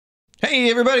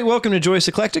Hey everybody, welcome to Joyous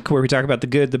Eclectic, where we talk about the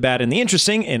good, the bad, and the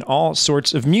interesting in all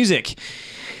sorts of music.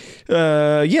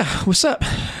 What's up?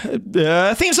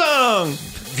 Theme song!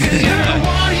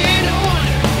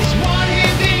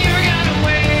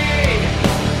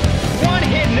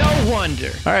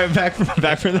 Wonder. All right, back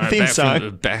from the theme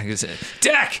song.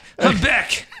 Dak, I'm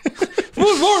back.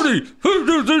 Marty,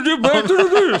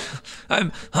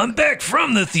 I'm back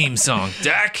from the theme song.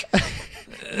 Dak.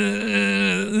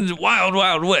 Wild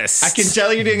Wild West. I can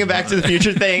tell you're doing a Back to the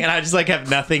Future thing, and I just have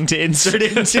nothing to insert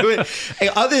into it.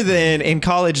 Other than in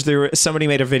college, somebody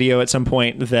made a video at some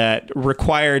point that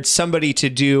required somebody to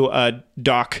do a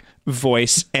Doc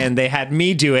voice, and they had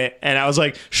me do it, and I was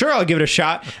like, sure, I'll give it a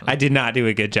shot. I did not do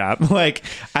a good job.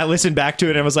 I listened back to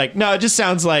it and I was like, no, it just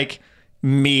sounds like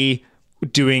me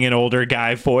doing an older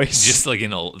guy voice, just like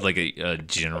a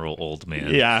general old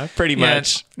man. Yeah, pretty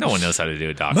much. No one knows how to do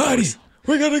a Doc Marty, voice.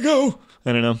 we gotta go.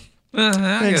 I don't know.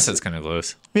 I guess that's kind of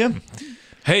close. Yeah.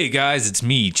 Hey guys, it's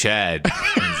me, Chad.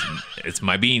 It's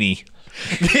my beanie.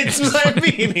 It's my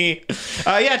beanie.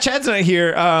 Chad's not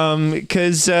here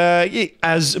because,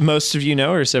 as most of you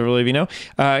know, or several of you know,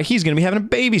 he's going to be having a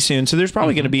baby soon. So there's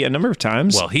probably going to be a number of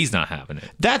times. Well, he's not having it.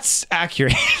 That's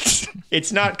accurate.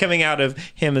 It's not coming out of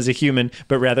him as a human,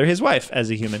 but rather his wife as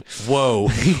a human. Whoa.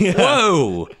 Yeah.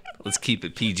 Whoa. Let's keep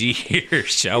it PG here,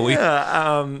 shall we?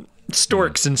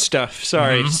 Storks and stuff.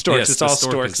 Sorry, storks. Yes, it's all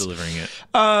stork storks. is delivering it.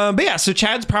 So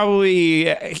Chad's probably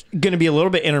going to be a little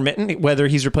bit intermittent, whether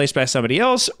he's replaced by somebody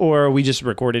else or we just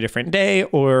record a different day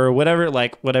or whatever,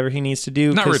 whatever he needs to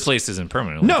do. Not replaced as in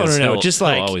permanent. No. Just he'll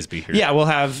always be here. Yeah, we'll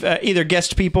have either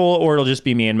guest people or it'll just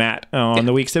be me and Matt on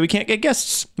the weeks that we can't get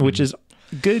guests, which is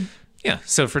good. Yeah.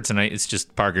 So for tonight, it's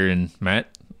just Parker and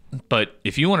Matt. But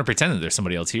if you want to pretend that there's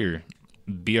somebody else here,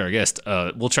 be our guest.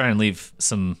 We'll try and leave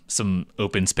some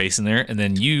open space in there, and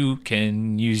then you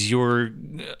can use your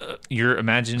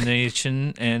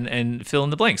imagination and fill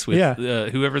in the blanks with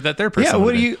whoever that their person.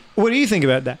 Yeah. What do you think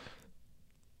about that?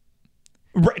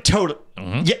 Right. Totally.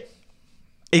 Mm-hmm. Yeah.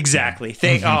 Exactly.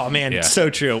 Oh man, so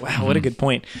true. Wow, what a good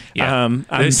point. Yeah. I'm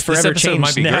this forever episode changed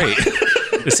might be now. great.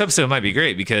 This episode might be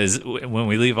great because when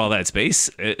we leave all that space,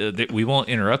 we won't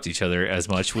interrupt each other as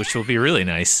much, which will be really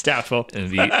nice. Doubtful.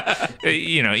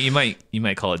 You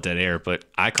might call it dead air, but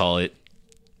I call it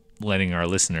letting our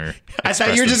listener. I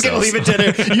thought you were just going to leave it dead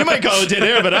air. You might call it dead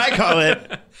air, but I call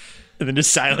it. And then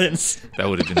just silence. That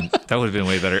would have been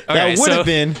way better. Okay, that would have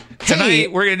been.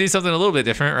 Tonight we're gonna do something a little bit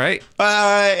different, right?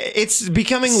 It's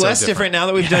becoming less different now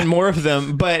that we've done more of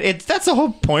them. But that's the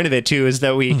whole point of it too, is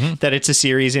that that it's a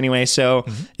series anyway. So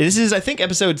this is, I think,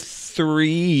 episode 3.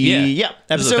 Yeah,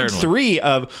 episode 3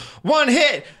 of One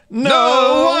Hit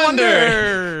No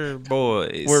Wonder.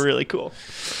 Boys. We're really cool.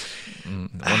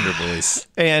 Wonder Boys.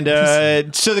 And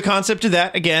so the concept of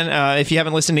that, again, if you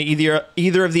haven't listened to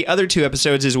either of the other 2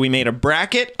 episodes, is we made a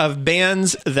bracket of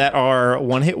bands that are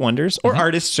one-hit wonders, or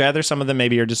artists rather. Some of them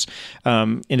maybe are just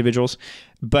individuals,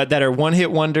 but that are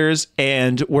one-hit wonders,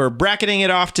 and we're bracketing it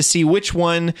off to see which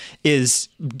one is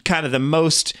kind of the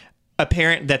most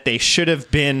apparent that they should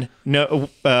have been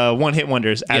one-hit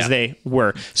wonders as they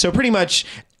were. So pretty much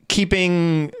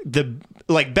keeping the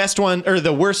best one or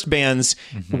the worst bands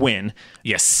win.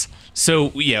 Yes.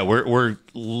 So yeah, we're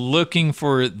looking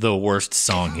for the worst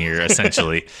song here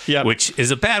essentially, which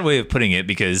is a bad way of putting it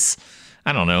because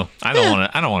I don't know. I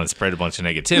don't want to spread a bunch of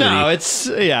negativity. No, it's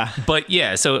But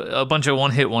yeah, so a bunch of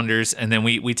one-hit wonders, and then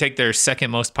we take their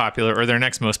second most popular or their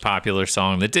next most popular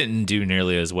song that didn't do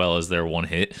nearly as well as their one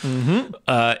hit,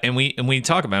 and we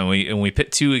talk about it, and we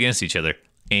pit 2 against each other,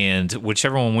 and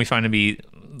whichever one we find to be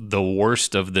the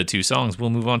worst of the 2 songs, we'll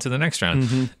move on to the next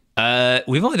round.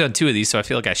 We've only done 2 of these, so I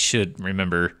feel like I should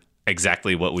remember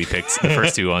exactly what we picked the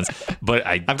first 2 ones, but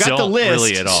I've got the list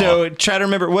really at all. So try to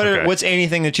remember what's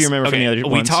anything that you remember from the other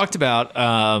ones. We talked about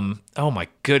oh my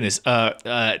goodness, not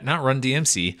Run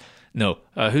DMC. No,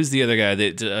 who's the other guy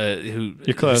that who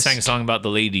sang a song about the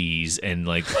ladies and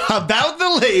about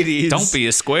the ladies? Don't be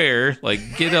a square,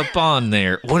 get up on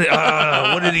there.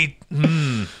 What did he?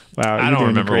 Wow, I don't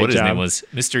remember what his name was.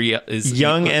 Mr.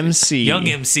 Young MC. Young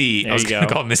MC. I was going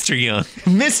to call him Mr. Young.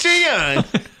 Mr. Young.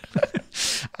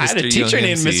 I had a teacher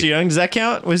named Mr. Young. Does that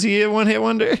count? Was he a one-hit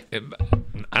wonder?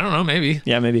 I don't know. Maybe.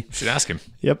 Yeah, maybe. Should ask him.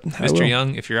 Yep. Mr.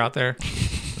 Young, if you're out there,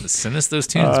 send us those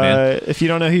tunes, man. If you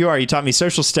don't know who you are, you taught me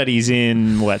social studies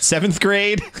in 7th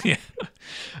grade? Yeah.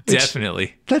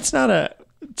 Definitely.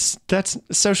 That's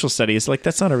social studies.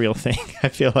 That's not a real thing. I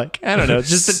feel like, I don't know. It's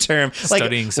just a term.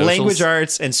 Studying language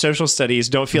arts and social studies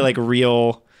don't feel like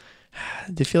real.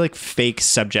 They feel like fake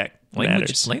subject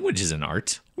matters. Language is an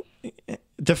art.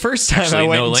 the first time Actually, I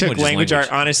went no, and took language is language language.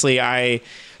 art, honestly,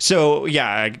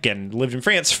 again, lived in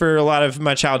France for a lot of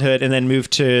my childhood and then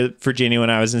moved to Virginia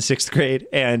when I was in 6th grade.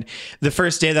 And the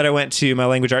first day that I went to my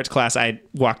language arts class, I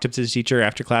walked up to the teacher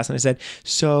after class and I said,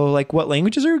 so like, what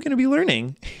languages are we going to be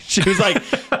learning? She was like,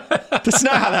 that's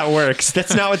not how that works.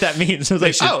 That's not what that means. I was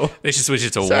like, They should switch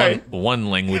it to Sorry.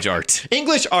 one language art.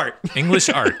 English art. English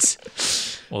art.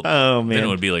 Well, Oh, then man. it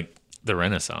would be like the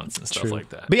Renaissance and stuff like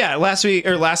that. But yeah, last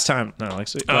time So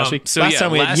last yeah,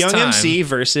 time we had last Young time- MC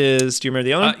versus, do you remember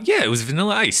the other one? Yeah, it was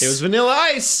Vanilla Ice. It was Vanilla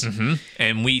Ice.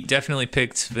 And we definitely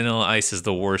picked Vanilla Ice as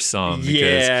the worst song. Because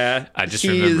Yeah. I just he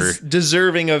remember. is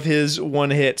deserving of his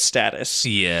one-hit status.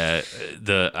 Yeah,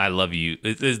 the I Love You.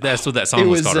 That's what that song It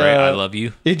was was, called, right? I Love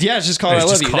You. It's just called It's I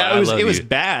Love just You. called That I was Love it was You.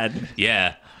 bad.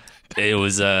 Yeah. It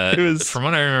was was- from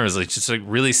what I remember, it was like just like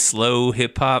really slow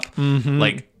hip hop,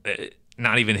 like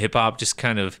not even hip hop, just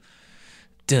kind of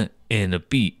dun in a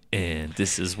beat, and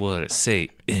this is what I say,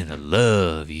 and I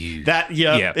love you.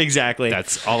 Yeah, exactly.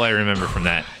 That's all I remember from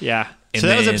that. Yeah. And So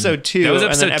that was then- episode 2. that was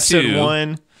and then episode episode 2.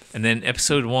 1. And then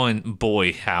episode 1,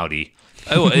 boy howdy.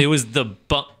 Oh, it was the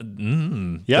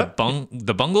Yep.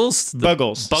 the Bungles,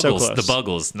 Buggles. So Buggles, close. the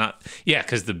Buggles, not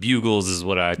because the Bugles is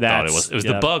what I thought it was. It was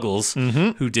yeah. the Buggles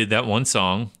who did that one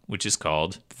song, which is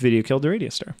called Video killed the radio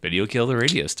star. "Video Kill the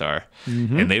Radio Star,"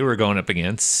 and they were going up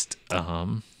against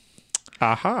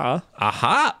Aha.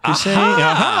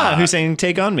 Aha, Who's saying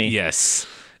Take On Me? yes.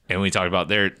 And we talked about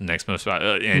their next most,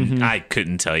 and I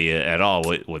couldn't tell you at all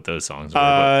what those songs were.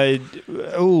 I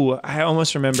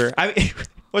almost remember.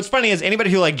 What's funny is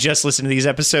anybody who like just listened to these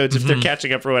episodes, if they're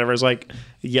catching up or whatever, is like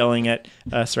yelling at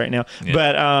us right now. Yeah.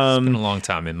 But It's been a long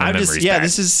time in my I'm memories. just back.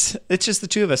 it's just the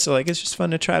two of us, so like it's just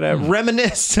fun to try to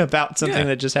reminisce about something Yeah.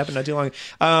 that just happened not too long.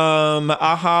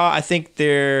 Aha, I think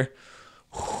the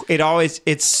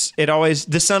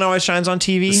sun always shines on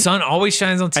TV. The sun always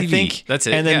shines on TV. I think That's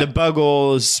it. And then yeah. the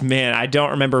Buggles, man, I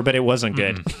don't remember, but it wasn't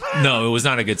good. No, it was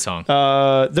not a good song.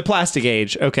 The Plastic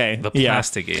Age, okay, The yeah,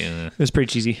 plastic. it was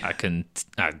pretty cheesy.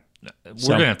 We're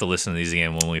gonna have to listen to these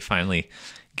again when we finally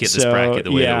get this bracket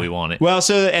the way that we want it. Well,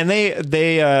 so and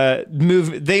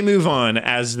they move on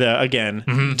as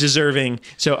the deserving.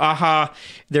 So Aha,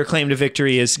 their claim to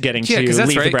victory is getting Yeah, to because that's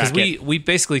leave the right. Because bracket. we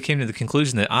basically came to the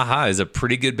conclusion that Aha is a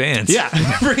pretty good band. Yeah,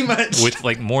 pretty much. with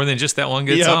like more than just that one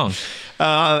good Yep. song.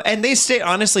 And they stay,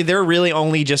 honestly, they're really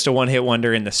only just a one-hit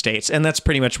wonder in the States. And that's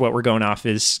pretty much what we're going off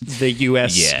is the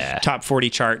U.S. Yeah. top 40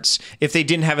 charts. If they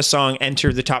didn't have a song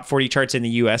enter the top 40 charts in the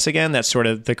U.S. again, that's sort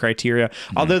of the criteria.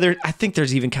 Although I think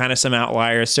there's even kind of some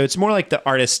outliers. So it's more like the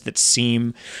artists that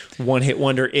seem one-hit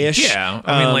wonder-ish. Yeah,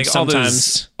 I mean, like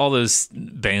sometimes. all those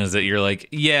bands that you're like,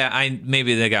 yeah,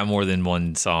 maybe they got more than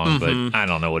one song, but I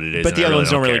don't know what it is. But and the I other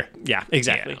ones don't really. care. Yeah,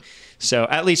 exactly. Yeah. So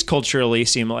at least culturally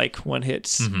seem like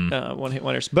one-hit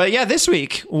wonders. But yeah, this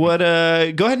week, go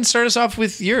ahead and start us off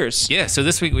with yours. Yeah, so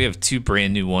this week we have two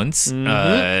brand new ones.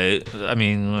 I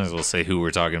mean, might as well say who we're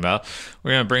talking about.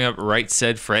 We're going to bring up Right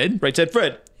Said Fred, Right Said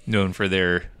Fred. known for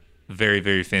their very,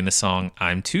 very famous song,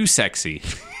 I'm Too Sexy.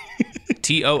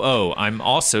 TOO, I'm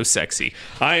also sexy.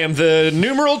 I am the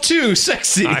numeral 2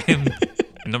 sexy. I am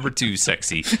number 2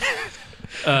 sexy.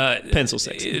 Pencil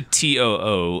sexy.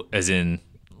 TOO, as in,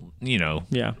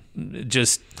 Yeah.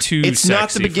 just too It's sexy not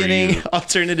the beginning, for you.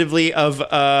 alternatively, of,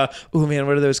 oh man,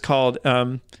 what are those called?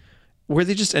 Were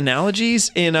they just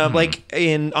analogies in on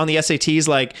the SATs?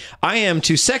 Like, I am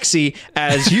too sexy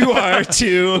as you are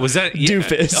to Was that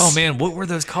doofus. Oh man, what were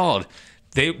those called?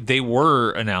 They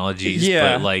were analogies,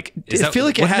 Yeah. but like, I feel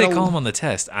like it what had did they a- call them on the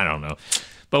test? I don't know.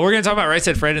 But we're gonna talk about Right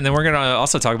Said Fred, and then we're gonna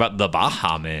also talk about the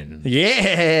Baha Men.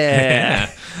 Yeah.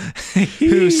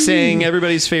 Who sang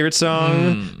everybody's favorite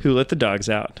song, Who Let the Dogs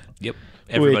Out. Yep,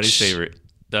 everybody's Which- favorite.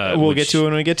 We'll get to it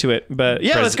when we get to it. But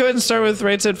yeah, let's go ahead and start with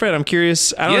Right Said Fred. I'm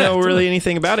curious. I don't Yeah, know really totally.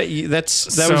 anything about it. That was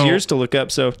So- yours to look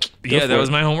up. So Yeah, that was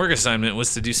my homework assignment,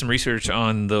 was to do some research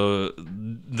on the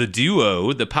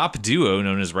duo, the pop duo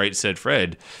known as Right Said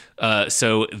Fred.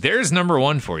 So there's number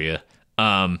one for you.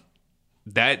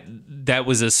 That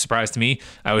was a surprise to me.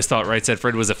 I always thought Right Said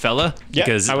Fred was a fella Yeah,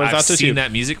 because I would've I've thought so seen too.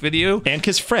 that music video. And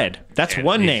because Fred. That's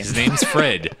one name. His name's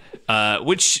Fred,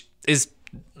 which is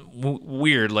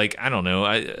weird. Like, I don't know.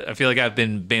 I feel like I've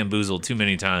been bamboozled too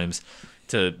many times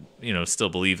to still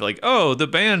believe like, oh, the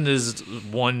band is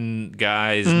one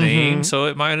guy's name, so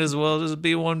it might as well just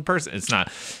be one person. It's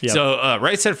not. Yep. So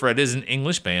Right Said Fred is an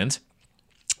English band,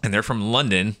 and they're from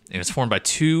London, and it's formed by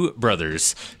two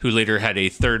brothers who later had a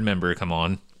third member come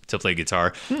on to play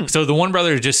guitar. So the one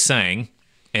brother just sang,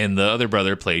 and the other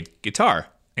brother played guitar,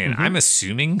 and I'm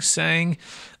assuming sang.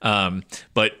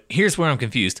 But here's where I'm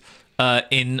confused.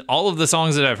 In all of the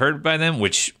songs that I've heard by them,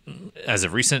 which as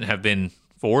of recent have been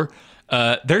 4,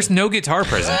 there's no guitar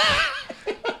present.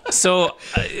 So,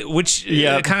 which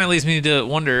kind of leads me to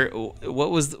wonder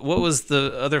what was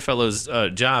the other fellow's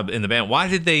job in the band? Why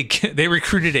did they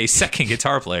recruited a second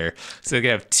guitar player so they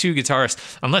could have 2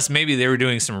 guitarists? Unless maybe they were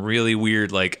doing some really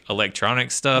weird like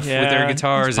electronic stuff with their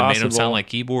guitars and made them sound like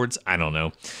keyboards. I don't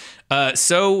know.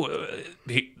 So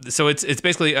it's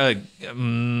basically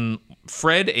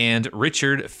Fred and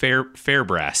Richard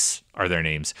Fairbrass are their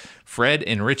names. Fred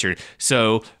and Richard.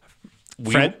 So.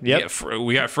 Fred, yep. Yeah,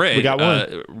 we got Fred. We got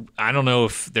one. I don't know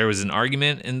if there was an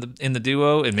argument in the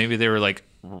duo, and maybe they were like,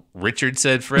 Richard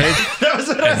said Fred. That was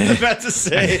what I was about to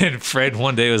say. And Fred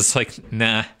one day was like,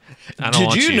 nah, I don't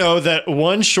want you. Did you know that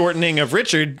one shortening of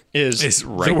Richard is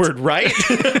right. The word right?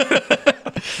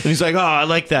 And he's like, oh, I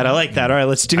like that. All right,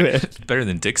 let's do it. It's better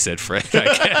than Dick said Fred,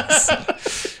 I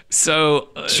guess. So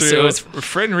it's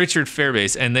Fred and Richard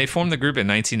Fairbrass, and they formed the group in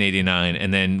 1989,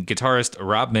 and then guitarist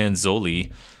Rob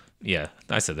Manzoli. Yeah,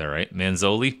 I said that right.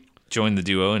 Manzoli joined the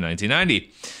duo in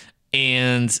 1990,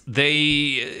 and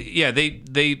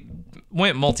they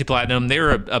went multi-platinum. They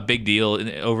were a big deal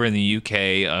over in the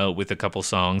UK with a couple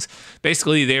songs.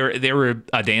 Basically, they were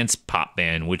a dance pop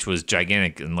band, which was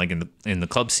gigantic and like in the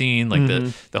club scene. Like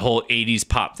the whole 80s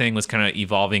pop thing was kind of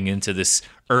evolving into this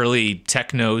early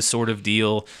techno sort of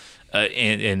deal.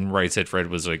 And Right Said Fred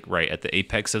was like right at the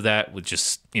apex of that, with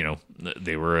just,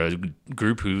 they were a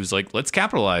group who's like, let's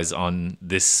capitalize on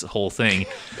this whole thing.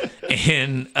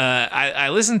 And I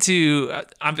listened to,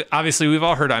 obviously we've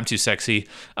all heard I'm Too Sexy.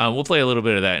 We'll play a little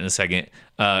bit of that in a second.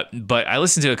 But I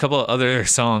listened to a couple of other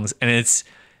songs, and it's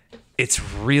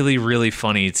really, really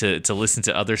funny to listen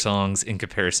to other songs in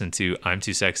comparison to I'm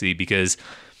Too Sexy, because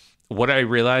what I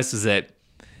realized was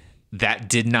that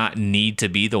did not need to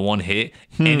be the one hit.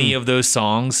 Any of those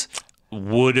songs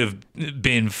would have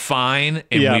been fine,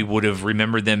 and we would have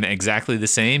remembered them exactly the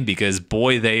same, because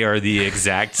boy, they are the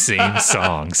exact same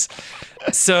songs.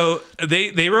 So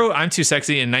they wrote I'm Too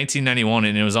Sexy in 1991,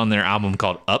 and it was on their album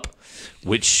called Up,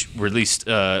 which released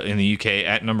in the UK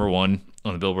at number 1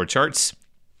 on the Billboard charts.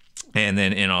 And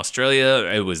then in Australia,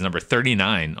 it was number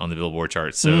 39 on the Billboard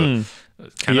charts. So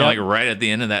kind of like right at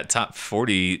the end of that top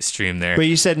 40 stream there. But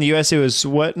you said in the US it was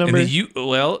what number? In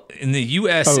the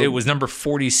US it was number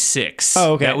 46.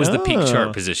 Oh, okay. That was the peak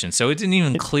chart position. So it didn't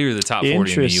even clear the top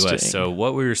 40 in the US. So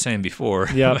what we were saying before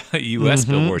about US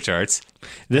Billboard charts.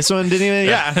 This one didn't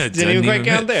even quite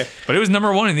count there. But it was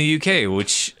number 1 in the UK,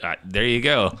 which there you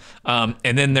go. And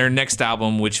then their next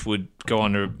album, which would go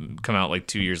on to come out like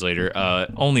 2 years later,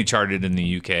 only charted in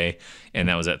the UK, and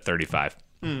that was at 35.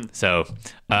 So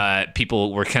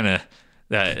people were kind of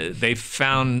they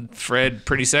found Fred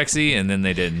pretty sexy, and then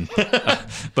they didn't.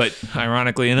 But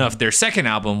ironically enough, their second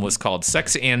album was called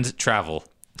Sex and Travel.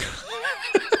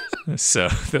 So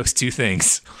those 2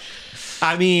 things.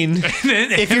 I mean,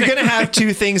 if you're gonna have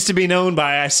 2 things to be known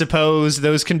by, I suppose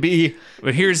those can be.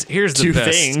 But here's the 2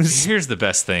 best things. Here's the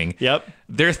best thing. Yep.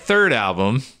 Their third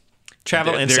album,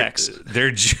 Travel and Sex.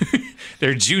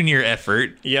 Their junior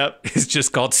effort. Yep. Is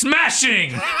just called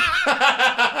Smashing.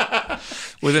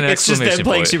 With an exclamation point. It's just them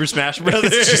playing Super Smash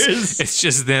Brothers. It's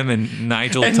just them and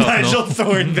Nigel and Nigel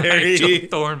Thornberry. Nigel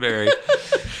Thornberry.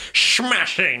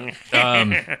 Smashing.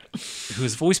 Who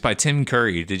was voiced by Tim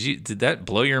Curry. Did that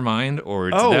blow your mind, or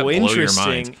did that blow your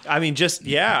mind? I mean, just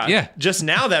now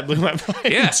that blew my mind.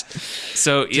 Yeah.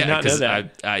 So because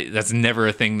that's never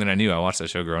a thing that I knew. I watched that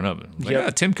show growing up.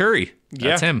 Like, Tim Curry.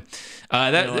 That's him.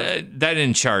 That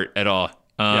didn't chart at all.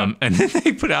 And then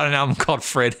they put out an album called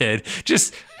Fredhead,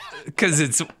 just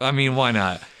because why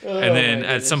not? And then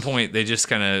at some point they just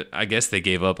kind of, I guess they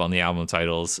gave up on the album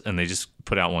titles, and they just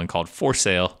put out one called For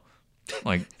Sale.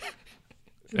 Like,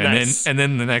 nice. and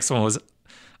then the next one was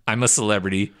I'm a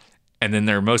Celebrity, and then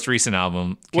their most recent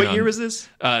album. What year was this?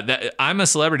 That I'm a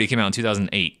Celebrity came out in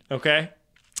 2008. Okay.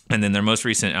 And then their most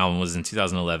recent album was in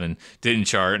 2011. Didn't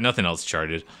chart. Nothing else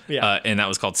charted. Yeah. And that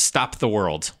was called Stop the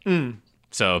World.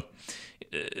 So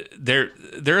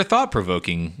they're a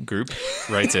thought-provoking group,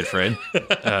 right, said Fred.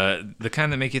 The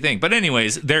kind that make you think. But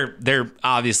anyways, their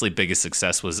obviously biggest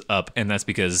success was Up, and that's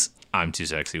because I'm Too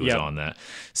Sexy was on that.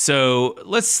 So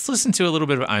let's listen to a little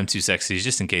bit of I'm Too Sexy,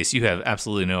 just in case you have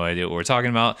absolutely no idea what we're talking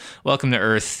about. Welcome to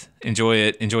Earth. Enjoy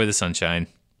it. Enjoy the sunshine.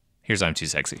 Here's I'm Too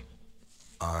Sexy.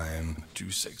 I'm too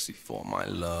sexy for my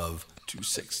love, too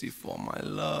sexy for my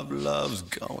love, love's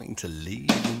going to leave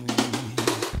me.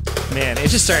 Man, it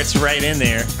just starts right in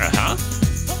there. Uh-huh.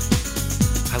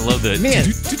 I love that. Man.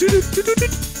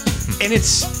 And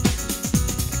it's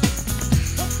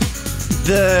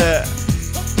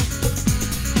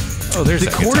Oh, there's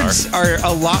the that chords are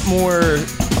a lot more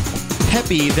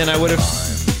peppy than I would have. I'm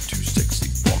too sexy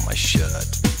for my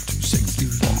shirt. Too sexy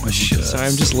for my shirt. Sorry,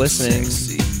 I'm just listening.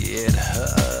 Sexy, it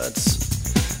hurts.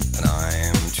 And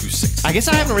I'm too sexy. I guess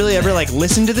I haven't really ever like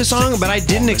listened to the song, but I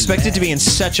didn't expect it to be in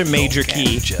such a major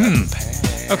key.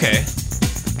 Okay.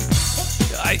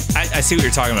 I see what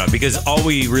you're talking about, because all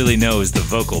we really know is the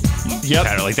vocal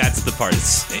pattern. Like, that's the part.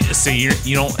 So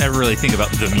you don't ever really think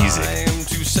about the music. I'm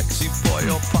too sexy for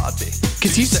your party.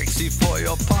 Because Too he's sexy for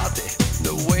your party.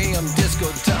 The way I'm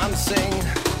disco dancing.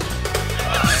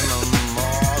 I'm a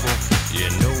model.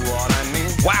 You know what I mean?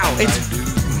 wow, it's I do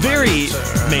very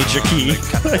major key.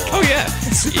 Oh yeah,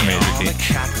 it's super major on the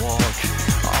key. catwalk.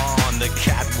 On the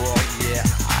catwalk. Yeah,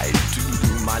 I do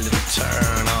my little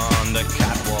turn on the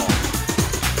catwalk.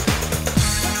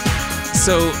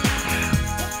 So,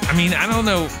 I mean, I don't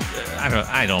know.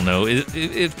 I don't know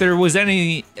if there was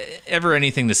ever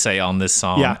anything to say on this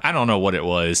song. Yeah. I don't know what it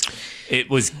was. It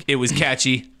was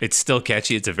catchy. It's still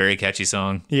catchy. It's a very catchy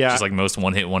song. Yeah. Just like most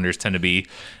one-hit wonders tend to be.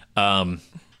 I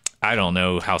don't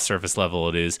know how surface level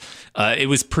it is. It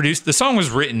was produced. The song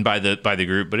was written by the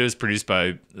group, but it was produced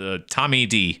by Tommy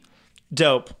D.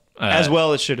 Dope. As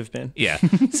well it should have been. Yeah.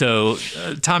 So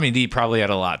Tommy D probably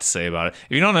had a lot to say about it.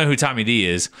 If you don't know who Tommy D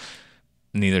is,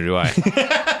 neither do I.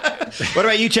 What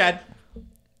about you, Chad?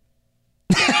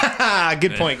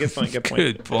 Good point. Good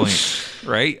point.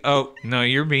 Right? Oh, no,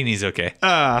 your beanie's okay.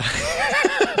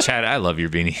 Chad, I love your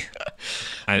beanie.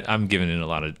 I'm giving it a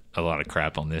lot of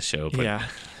crap on this show, but Yeah.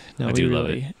 No, I we do love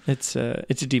really, it's a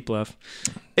deep love.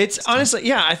 It's honestly,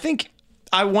 yeah,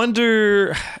 I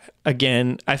wonder,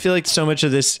 again, I feel like so much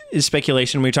of this is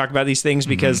speculation when we talk about these things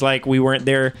because like we weren't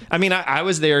there. I mean, I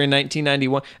was there in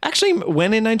 1991. Actually,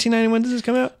 when in 1991 does this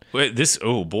come out? Wait, this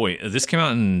came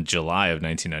out in July of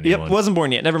 1991. Yep, wasn't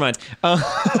born yet. Never mind.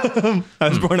 I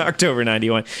was born October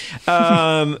 91.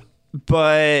 But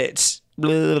blah,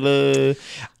 blah, blah.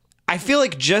 I feel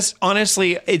like just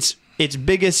honestly, its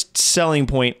biggest selling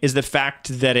point is the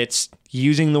fact that it's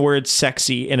using the word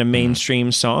sexy in a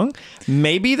mainstream song.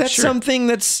 Maybe that's Sure. something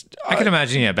that's... I can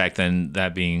imagine, back then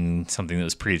that being something that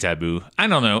was pretty taboo. I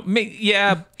don't know.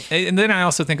 Yeah. And then I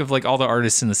also think of like all the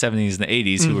artists in the 70s and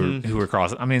the 80s who were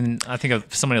cross. I mean, I think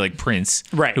of somebody like Prince,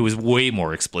 Right. who was way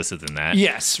more explicit than that.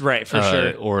 Yes, right, for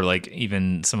sure. Or like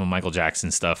even some of Michael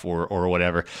Jackson stuff or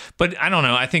whatever. But I don't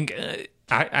know. I think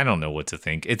I don't know what to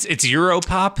think. It's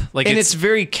Europop, like, And it's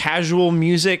very casual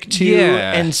music too.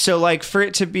 Yeah. And so like for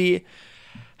it to be...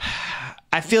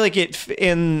 I feel like it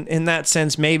in that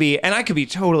sense maybe, and I could be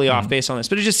totally off base on this,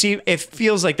 but it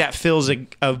feels like that fills a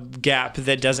gap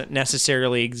that doesn't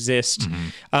necessarily exist.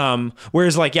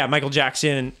 Whereas like, yeah, Michael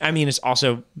Jackson, I mean, it's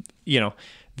also,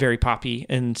 very poppy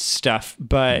and stuff,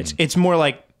 but it's more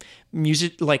like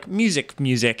music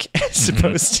as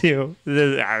opposed to,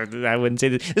 I wouldn't say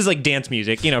this is like dance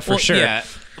music, for sure. Yeah.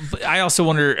 But I also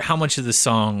wonder how much of the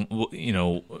song,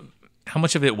 how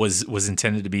much of it was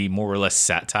intended to be more or less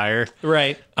satire.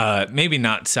 Right. Maybe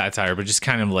not satire, but just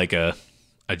kind of like a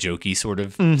jokey sort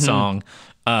of song.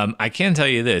 I can tell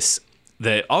you this,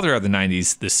 that all throughout the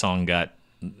 90s, this song got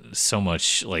so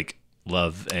much like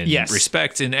love and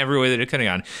respect in every way that it could have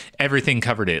gone. Everything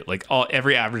covered it. Like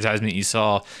every advertisement you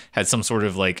saw had some sort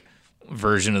of like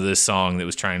version of this song that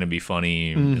was trying to be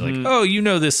funny. Like, oh,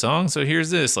 this song, so here's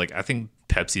this. Like, I think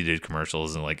Pepsi did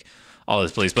commercials and like all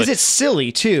this place, but because it's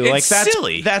silly too. It's like that's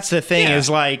silly. That's the thing is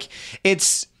like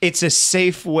it's a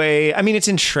safe way. I mean, it's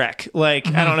in Shrek. Like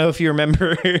I don't know if you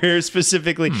remember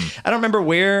specifically. I don't remember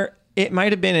where it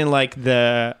might have been in like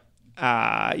the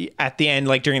at the end,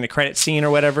 like during the credit scene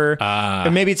or whatever.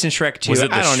 But maybe it's in Shrek too. was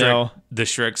it I don't know. The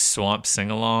Shrek Swamp Sing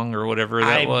Along or whatever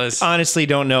that was? Honestly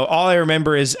don't know. All I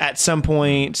remember is at some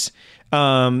point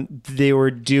they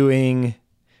were doing.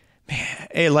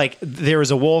 Like there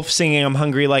was a wolf singing "I'm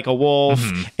hungry like a wolf,"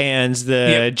 and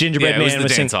the gingerbread man was the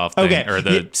was dance singing, off thing, or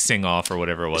the sing off or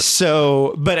whatever it was.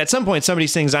 So, but at some point somebody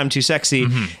sings "I'm too sexy,"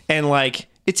 and like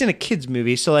it's in a kids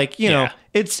movie, so like know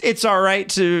it's all right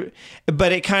to,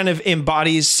 but it kind of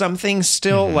embodies something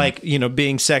still, like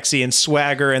being sexy and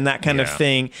swagger and that kind of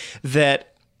thing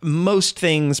that most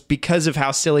things, because of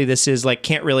how silly this is, like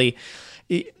can't really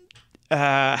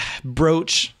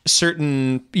broach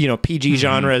certain PG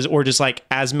genres or just like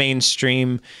as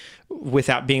mainstream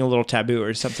without being a little taboo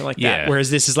or something like Yeah. that.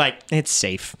 Whereas this is like, it's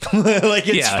safe. Like,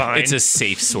 it's fine. It's a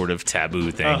safe sort of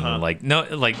taboo thing. Like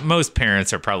most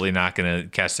parents are probably not going to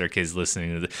catch their kids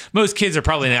listening to this. Most kids are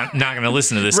probably not going to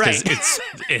listen to this because Right.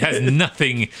 it has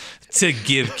nothing to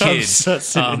give kids.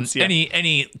 sustenance, yeah.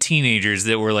 Any teenagers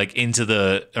that were like into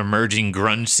the emerging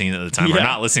grunge scene at the time are Yeah.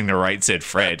 not listening to Right Said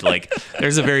Fred. Like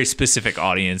there's a very specific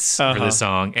audience for this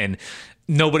song, and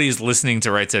nobody's listening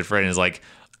to Right Said Fred and is like,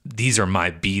 these are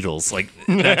my Beatles. Like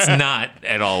that's not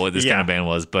at all what this kind of band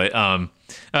was. But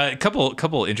a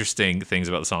couple interesting things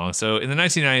about the song. So in the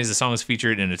 1990s, the song was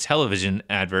featured in a television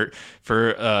advert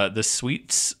for the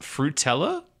Sweets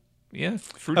Frutella. Yeah,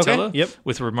 Frutella. Okay, yep.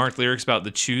 With remarked lyrics about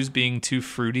the chews being too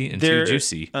fruity and They're- too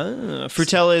juicy.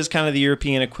 Frutella is kind of the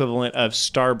European equivalent of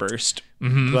Starburst,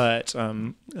 but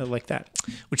like that.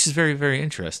 Which is very, very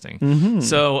interesting. Mm-hmm.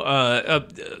 So a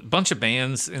bunch of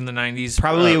bands in the 90s.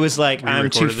 Probably it was like, I'm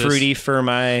too re-recorded this. fruity for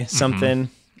my something.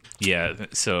 Yeah,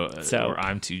 so So- or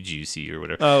I'm too juicy or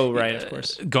whatever. Oh, right, of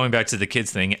course. Going back to the kids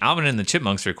thing, Alvin and the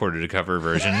Chipmunks recorded a cover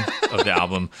version of the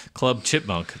album Club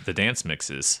Chipmunk, The Dance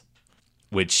Mixes,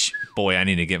 which, boy, I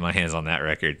need to get my hands on that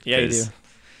record. Yeah, you 'cause do.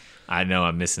 I know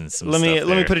I'm missing some Let me stuff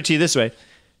there. put it to you this way.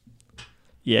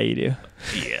 Yeah, you do.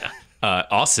 Yeah.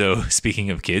 Also, speaking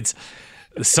of kids,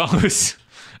 the song was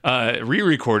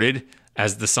re-recorded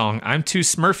as the song I'm Too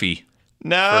Smurfy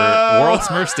No. for World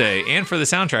Smurfs Day and for the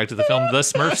soundtrack to the film The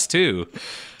Smurfs 2.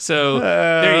 So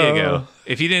there you go.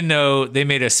 If you didn't know, they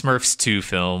made a Smurfs 2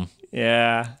 film.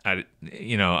 Yeah. I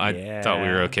thought we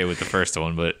were okay with the first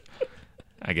one, but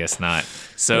I guess not.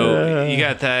 So you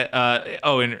got that.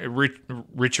 And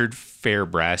Richard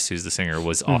Fairbrass, who's the singer,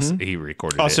 was also he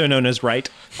recorded Also it. known as Right.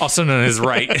 Also known as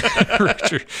Wright.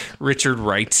 Richard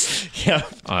Wright. Yeah.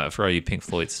 For all you Pink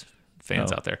Floyd's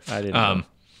fans out there. I didn't know.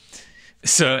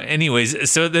 So anyways,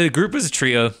 so the group was a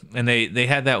trio, and they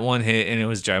had that one hit, and it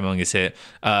was a Jimongous hit.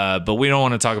 But we don't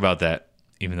want to talk about that,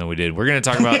 even though we did. We're going to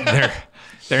talk about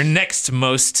their next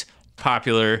most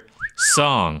popular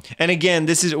song. And again,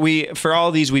 this is for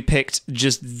all these we picked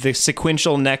just the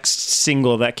sequential next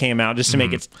single that came out just to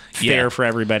make it fair Yeah. for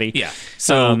everybody. Yeah.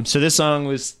 So So this song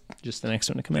was just the next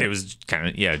one to come out. it was kind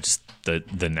of just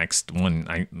the next one.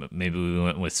 Maybe we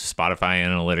went with Spotify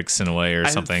analytics in a way or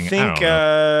something. I think don't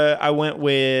know. I went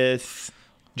with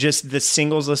just the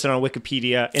singles listed on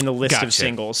Wikipedia in the list Gotcha. of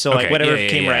singles. So Okay. like whatever Yeah,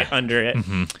 came yeah. right under it.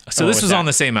 So this was on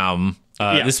the same album.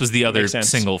 Yeah, This was the other makes sense.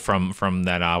 single from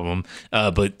that album.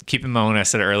 But keep in mind when I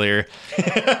said it earlier,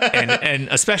 and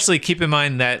especially keep in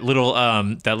mind that little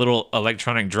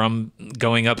electronic drum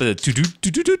going up at the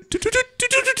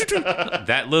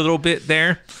that little bit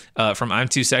there from "I'm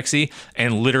Too Sexy,"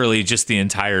 and literally just the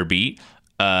entire beat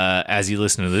as you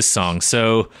listen to this song.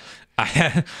 So.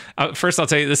 First, I'll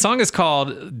tell you, the song is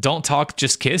called "Don't Talk,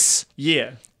 Just Kiss."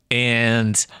 Yeah.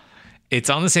 And it's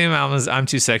on the same album as I'm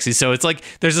Too Sexy. So it's like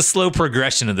there's a slow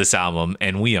progression of this album,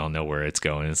 and we all know where it's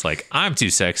going. It's like, I'm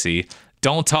too sexy,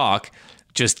 don't talk,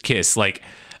 just kiss. Like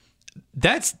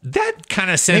that kind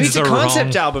of sends Maybe it's a the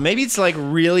concept wrong. album. Maybe it's like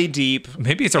really deep.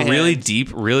 Maybe it's a really deep,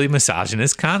 really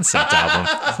misogynist concept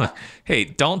album. Hey,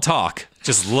 don't talk.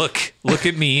 Just look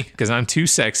at me because I'm too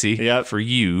sexy Yep. for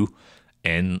you,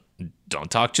 and don't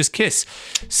talk, just kiss.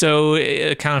 So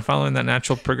kind of following that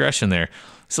natural progression there.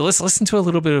 So let's listen to a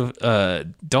little bit of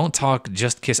Don't Talk,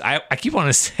 Just Kiss. I keep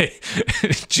wanting to say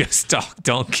Just Talk,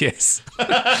 Don't Kiss,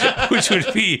 which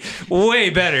would be way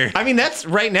better. I mean, that's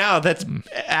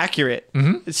accurate.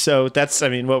 So that's,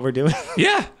 what we're doing.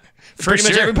 Yeah. For Pretty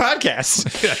much sure. every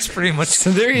podcast. That's pretty much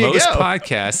So there you most go.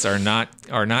 podcasts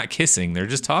are not kissing. They're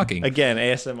just talking. Again,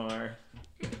 ASMR.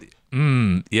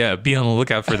 Yeah, be on the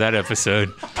lookout for that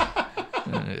episode.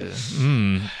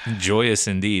 Joyous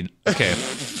indeed. Okay.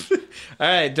 All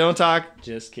right, don't talk,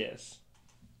 just kiss.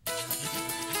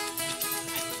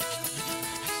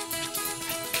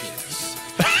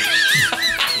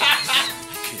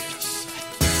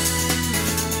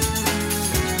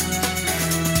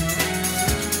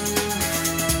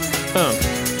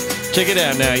 Check it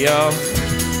out now, y'all.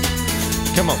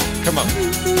 Come on.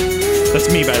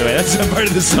 That's me, by the way. That's not part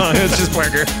of the song. That's just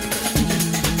Parker.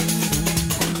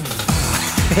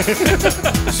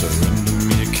 Surrender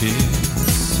me a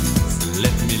kiss.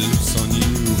 Let me loose on you.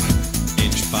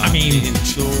 Inch by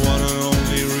inch, the one and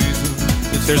only reason.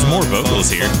 There's more vocals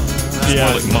here. There's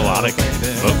more like melodic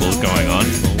vocals going on.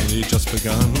 Only just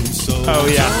begun. So Oh,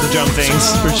 yeah, the drum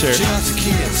things, for sure. just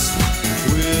kiss.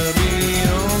 We're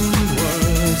beyond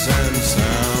words and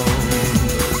sound.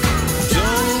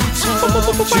 Don't talk,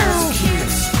 just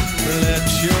kiss. Let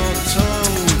your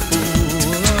tongue fool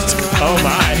around. Oh,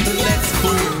 my. Let's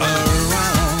fool around.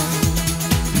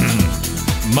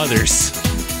 Mothers.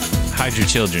 hide your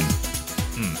children.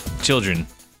 Children,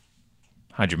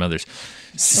 hide your mothers.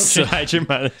 So, Hide your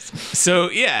mothers.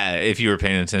 so yeah, if you were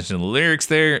paying attention to the lyrics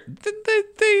there,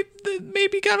 they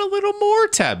maybe got a little more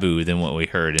taboo than what we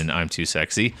heard in I'm Too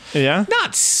Sexy. Yeah.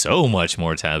 Not so much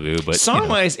more taboo, but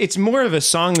Song-wise, it's more of a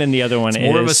song than the other one is.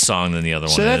 more of a song than the other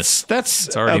So one that's is.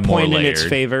 that's already a point more in its layered.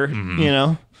 favor, you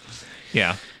know.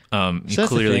 Yeah. You that's the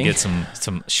clearly thing. get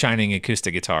some shining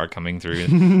acoustic guitar coming through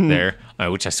there,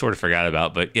 which I sort of forgot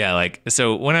about. But yeah, like,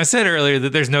 so when I said earlier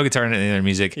that there's no guitar in any of their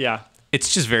music, Yeah.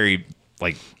 it's just very,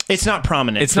 like, It's not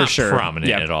prominent. it's for not sure. prominent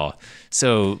Yeah. at all.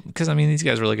 So, because I mean, these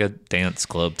guys were like a dance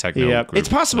club techno. Yeah, group, it's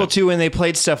possible but- too when they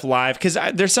played stuff live because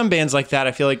there's some bands like that.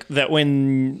 I feel like that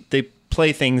when they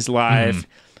play things live,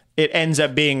 Mm-hmm. it ends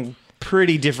up being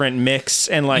pretty different mix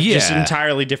and like just Yeah.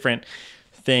 entirely different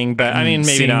thing. But I mean,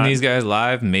 maybe seeing not. these guys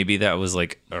live, maybe that was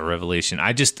like a revelation.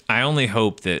 I only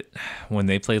hope that when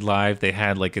they played live, they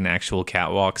had like an actual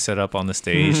catwalk set up on the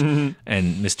stage, and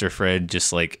Mr. Fred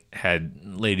just like had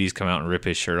ladies come out and rip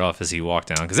his shirt off as he walked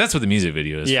down, because that's what the music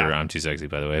video is Yeah. for I'm Too Sexy,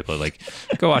 by the way. But like,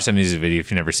 go watch that music video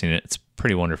if you've never seen it. It's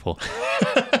pretty wonderful.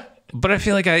 But I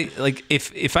feel like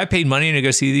if I paid money to go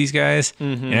see these guys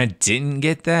and I didn't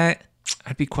get that,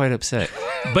 I'd be quite upset.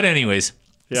 But anyways.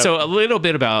 Yep. So a little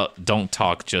bit about Don't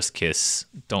Talk, Just Kiss.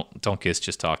 Don't Kiss,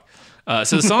 Just Talk.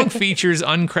 So the song features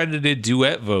uncredited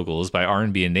duet vocals by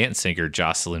R&B and dance singer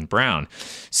Jocelyn Brown.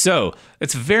 So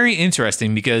it's very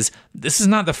interesting because this is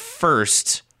not the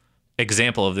first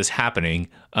example of this happening.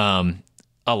 A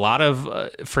lot of,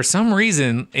 for some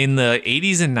reason, in the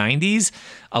 80s and 90s,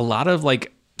 a lot of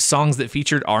like songs that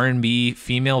featured R&B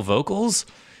female vocals,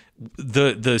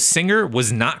 the singer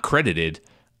was not credited.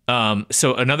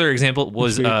 So another example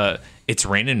was It's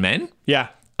Raining Men. Yeah.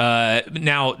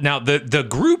 Now the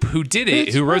group who did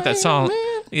it, who wrote that song,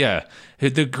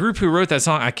 the group who wrote that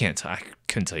song, I couldn't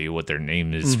tell you what their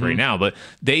name is right now, but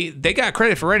they got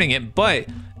credit for writing it, but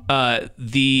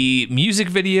the music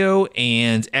video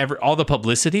and all the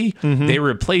publicity, they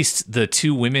replaced the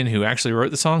two women who actually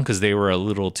wrote the song because they were a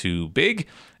little too big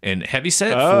and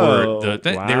heavyset for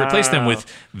the. They replaced them with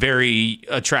very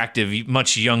attractive,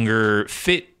 much younger,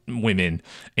 fit women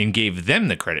and gave them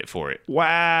the credit for it.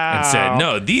 Wow. And said,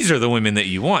 no, these are the women that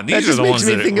you want. These are just the makes ones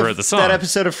me that think wrote of the song. that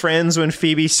episode of Friends when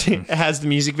Phoebe has the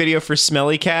music video for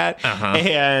Smelly Cat,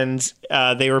 and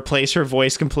they replace her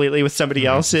voice completely with somebody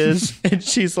else's, and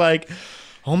she's like,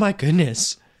 "Oh my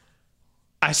goodness,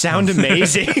 I sound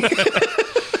amazing."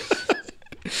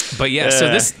 But yeah, so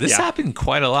this yeah. happened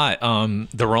quite a lot.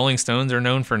 The Rolling Stones are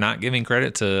known for not giving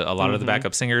credit to a lot of the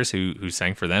backup singers who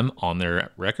sang for them on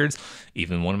their records.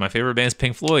 Even one of my favorite bands,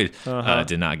 Pink Floyd,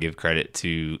 did not give credit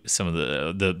to some of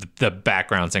the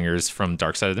background singers from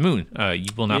Dark Side of the Moon.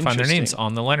 You will not find their names Interesting.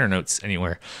 on the liner notes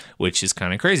anywhere, which is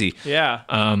kind of crazy. Yeah.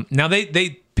 Now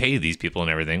they pay these people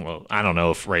and everything. Well, I don't know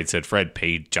if Right Said Fred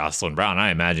paid Jocelyn Brown. I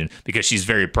imagine because she's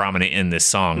very prominent in this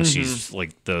song. She's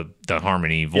like the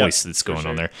harmony voice that's going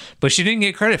on there. But she didn't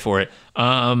get credit for it,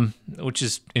 which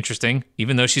is interesting.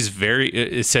 Even though she's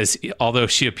it says, although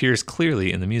she appears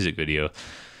clearly in the music video.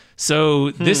 So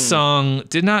this song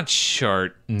did not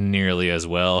chart nearly as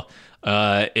well.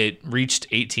 It reached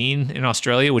 18 in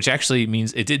Australia, which actually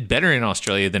means it did better in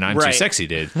Australia than I'm Too Right. Sexy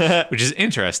did, which is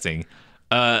interesting.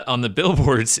 On the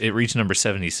billboards, it reached number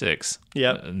 76.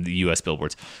 Yep. The U.S.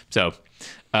 billboards. So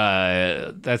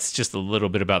that's just a little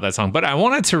bit about that song. But I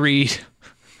wanted to read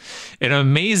an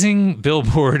amazing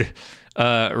Billboard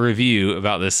review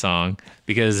about this song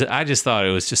because I just thought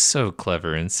it was just so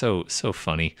clever and so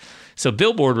funny. So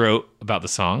Billboard wrote about the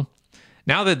song,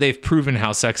 "Now that they've proven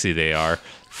how sexy they are,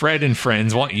 Fred and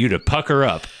friends want you to pucker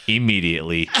up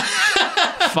immediately."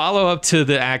 Follow up to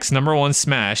the act's #1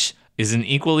 smash is an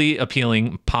equally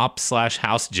appealing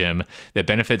pop/house gem that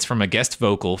benefits from a guest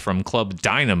vocal from Club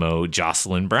Dynamo,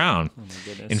 Jocelyn Brown.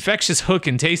 Infectious hook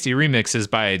and tasty remixes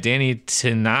by Danny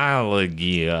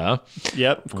Tenalagia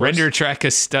Yep. Of course. render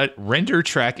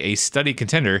track a study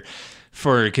contender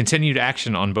for continued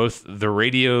action on both the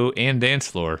radio and dance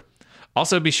floor.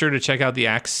 Also, be sure to check out the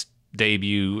act's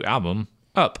debut album,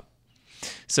 Up.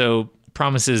 So,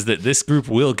 promises that this group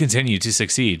will continue to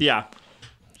succeed. Yeah.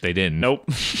 They didn't. Nope.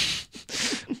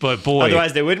 But boy,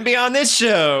 Otherwise, they wouldn't be on this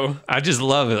show. I just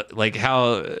love it. Like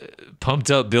how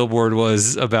pumped up Billboard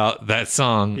was about that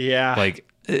song. Yeah. Like,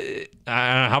 I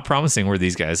don't know, how promising were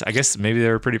these guys? I guess maybe they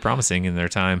were pretty promising in their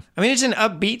time. I mean, it's an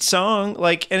upbeat song,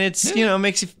 like, and it's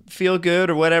makes you feel good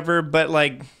or whatever, but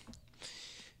like,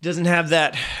 doesn't have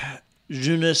that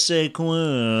je ne sais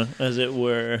quoi, as it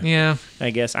were. Yeah. I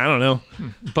guess. I don't know.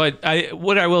 But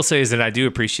what I will say is that I do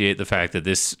appreciate the fact that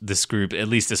this group, at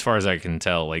least as far as I can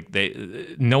tell, like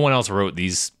no one else wrote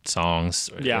these songs.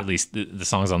 Yeah. At least the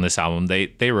songs on this album,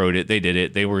 they wrote it, they did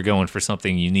it, they were going for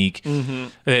something unique.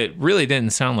 It really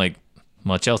didn't sound like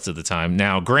much else at the time.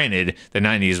 Now, granted, the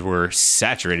 90s were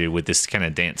saturated with this kind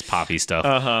of dance poppy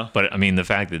stuff. But I mean, the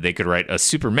fact that they could write a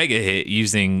super mega hit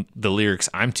using the lyrics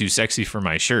 "I'm too sexy for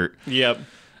my shirt." Yep.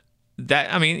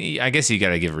 That, I mean, I guess you got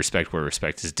to give respect where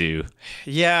respect is due.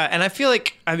 Yeah, and I feel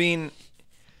like, I mean,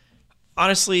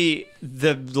 honestly,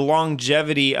 the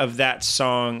longevity of that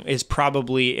song is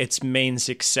probably its main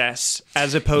success,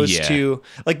 as opposed to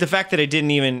like the fact that it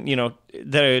didn't even,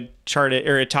 that it charted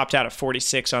or it topped out at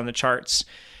 46 on the charts.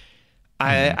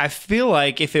 I feel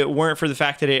like if it weren't for the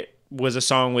fact that it was a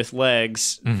song with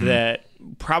legs, that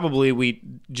probably we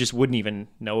just wouldn't even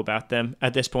know about them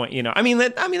at this point. I mean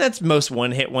that's most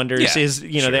one-hit wonders is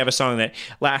they have a song that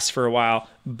lasts for a while,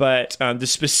 but the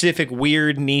specific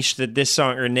weird niche that this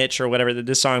song, or niche or whatever, that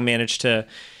this song managed to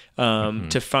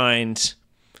find,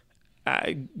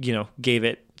 gave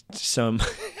it some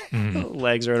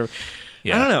legs or whatever. I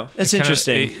don't know. That's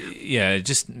interesting. It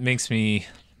just makes me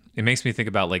think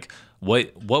about like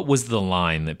what was the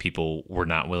line that people were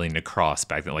not willing to cross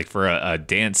back then, like for a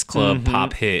dance club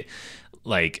pop hit,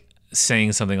 like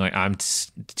saying something like "I'm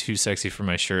too sexy for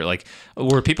my shirt." Like,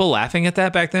 were people laughing at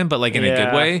that back then, but like in a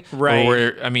good way, right?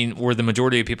 Or were the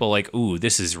majority of people like, "Ooh,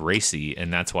 this is racy,"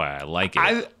 and that's why I like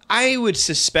it? I would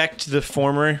suspect the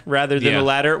former rather than the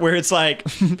latter, where it's like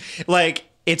like.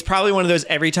 It's probably one of those,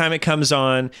 every time it comes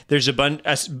on, there's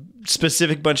a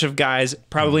specific bunch of guys,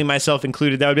 probably myself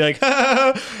included, that would be like,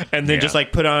 and then just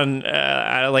like put on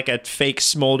like a fake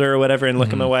smolder or whatever and look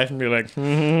at my wife and be like,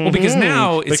 well, because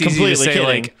now it's easy to say, kidding.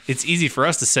 like, it's easy for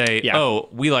us to say, oh,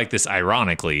 we like this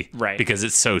ironically, right? Because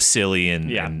it's so silly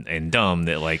and dumb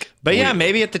that like. But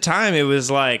maybe at the time it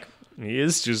was like, he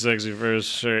is too sexy for his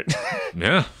shirt.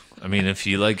 Yeah, I mean, if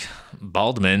you like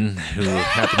bald men who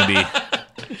happen to be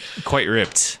quite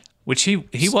ripped, which he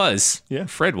was. Yeah,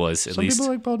 Fred was at least. Some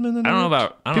people like bald men. I don't know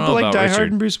about people like Die Richard.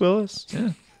 Hard and Bruce Willis. Yeah,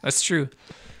 that's true.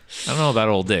 I don't know about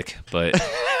old Dick, but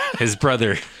his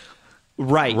brother.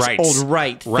 Right. Old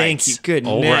Right. Thank you.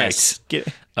 Goodness.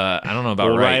 I don't know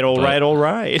about All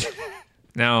right.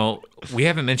 Now, we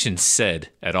haven't mentioned Ced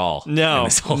at all. No,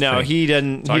 he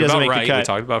doesn't. He doesn't make the cut. We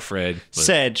talked about Fred.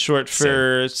 Ced, short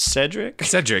for Cedric.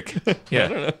 Cedric. Yeah. I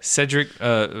don't know. Cedric.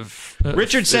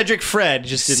 Richard Cedric Fred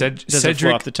just doesn't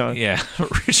flow off the tongue. Yeah.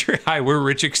 Richard. Hi, we're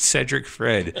Richard Cedric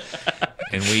Fred,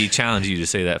 and we challenge you to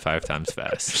say that 5 times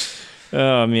fast.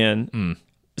 Oh man.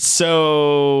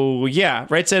 So yeah,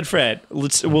 Right Said Fred.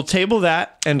 We'll table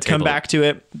that and come back to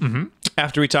it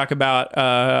after we talk about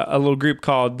a little group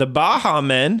called the Baha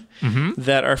Men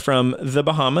that are from the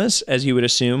Bahamas, as you would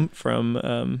assume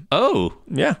from.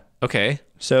 Yeah. Okay.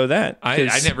 So that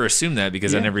I never assumed that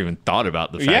because I never even thought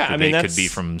about the fact that they could be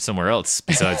from somewhere else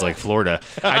besides like Florida.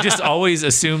 I just always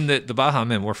assumed that the Baha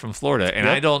Men were from Florida, and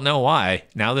I don't know why.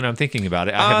 Now that I'm thinking about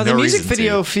it, I have no reason to. The music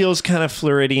video feels kind of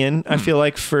Floridian. I feel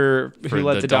like for Who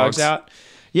Let the Dogs Out.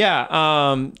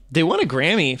 Yeah, they won a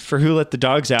Grammy for Who Let the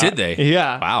Dogs Out. Did they?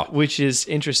 Yeah. Wow. Which is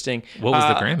interesting. What was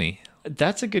the Grammy?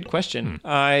 That's a good question.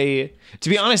 To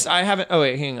be honest, I haven't. Oh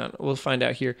wait, hang on. We'll find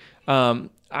out here.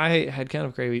 I had kind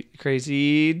of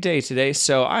crazy day today,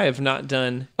 so I have not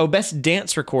done best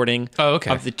dance recording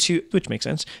of the which makes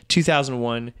sense,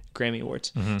 2001 Grammy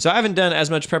Awards. So I haven't done as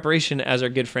much preparation as our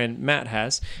good friend Matt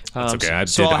has. That's okay.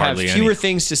 So I'll have fewer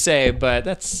things to say, but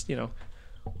that's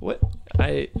what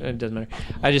it doesn't matter.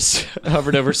 I just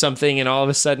hovered over something, and all of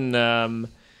a sudden,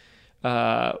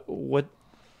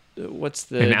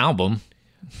 what's an album?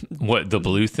 What, the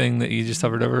blue thing that you just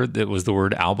hovered over? That was the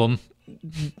word album.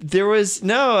 There was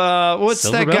what's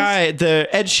Silver that Bells? guy? The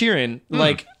Ed Sheeran.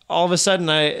 Like all of a sudden,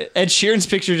 Ed Sheeran's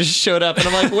picture just showed up, and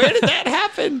I'm like, where did that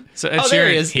happen? So Ed Sheeran, there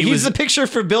he is. He's the picture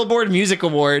for Billboard Music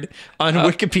Award on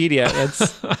Wikipedia.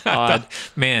 That's odd.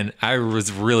 Man, I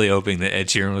was really hoping that Ed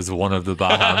Sheeran was one of the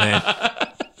Baha Men.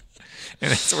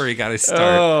 And that's where he got his start.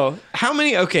 Oh, how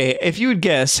many? Okay, if you would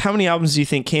guess, how many albums do you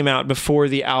think came out before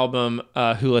the album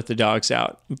 "Who Let the Dogs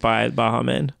Out" by Baha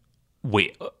Men?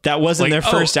 Wait, that wasn't their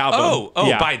first album.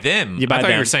 Yeah. By them. Yeah, by I thought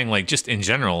them. you were saying like just in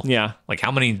general. Yeah, like how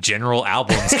many general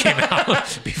albums came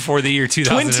out before the year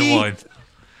 2001?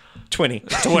 20.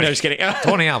 No, just kidding.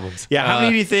 20 albums. Yeah, how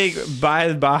many do you think by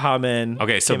the Baha Men?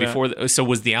 Okay, so so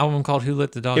was the album called "Who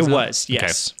Let the Dogs Out"? It was,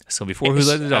 yes. Okay. So before "Who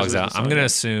Let the Dogs Out," I'm gonna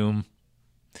assume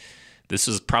this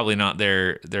was probably not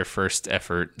their first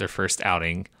effort, their first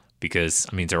outing, because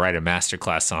I mean to write a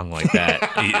masterclass song like that,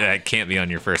 that can't be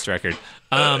on your first record.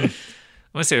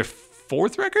 want to say their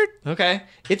fourth record. Okay.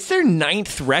 It's their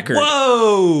 9th record.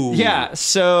 Whoa. Yeah,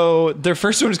 so their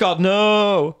first one is called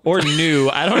No or New.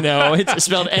 I don't know. It's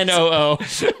spelled N-O-O.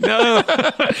 No.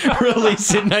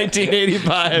 Released in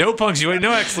 1985. No punctuation.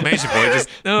 No exclamation point. Just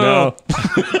no.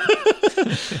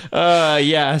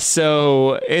 Yeah,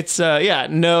 so it's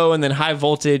No, and then High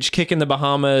Voltage, Kick in the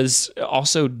Bahamas,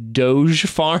 also Doge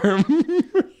Farm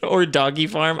or Doggy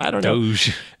Farm. I don't know.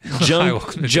 Doge.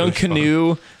 Junk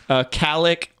Canoe,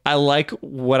 Calic, I Like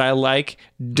What I Like,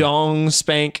 Dong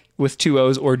Spank with 2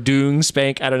 O's or Doong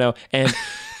Spank, I don't know, and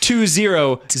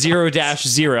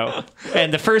 200-0.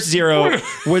 And the first 0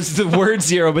 was the word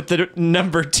 0, but the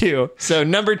number 2. So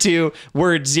number 2,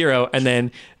 word 0, and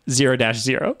then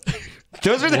 0-0.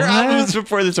 Those are their albums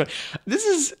before this one. This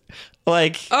is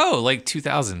like... Oh, like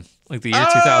 2000. Like the year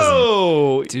 2000.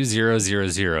 Oh!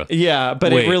 2000. Yeah,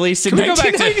 but Wait, it released in can we go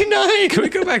back to- 1999. Can we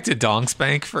go back to Dong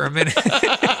Spank for a minute?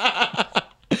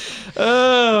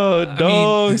 Oh,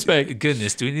 Dong Spank.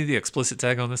 Goodness, do we need the explicit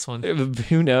tag on this one?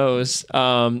 Who knows? They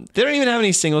don't even have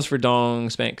any singles for Dong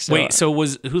Spank. So. Wait, so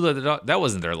was Who Let the Dog? That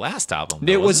wasn't their last album.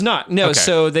 It was not. No, Okay.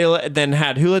 so they then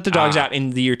had Who Let the Dogs Out in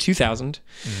the year 2000,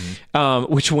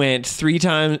 which went 3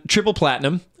 times triple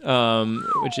platinum,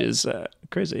 which is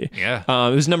crazy. Yeah.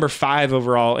 It was number 5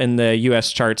 overall in the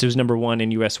U.S. charts. It was number 1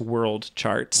 in U.S. world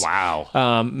charts.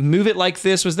 Wow. Move It Like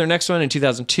This was their next one in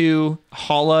 2002,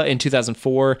 Holla in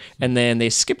 2004, and then they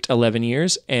skipped 11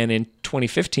 years, and in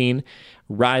 2015,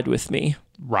 Ride With Me.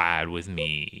 Ride With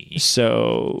Me.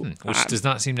 So... Which does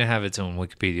not seem to have its own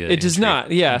Wikipedia. It does entry.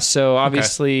 not, yeah. So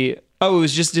obviously... Oh, it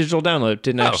was just digital download.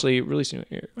 Didn't Oh. actually release it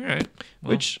here. All right.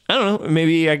 Which, I don't know,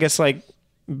 maybe, I guess, like,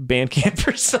 Bandcamp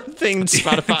or something,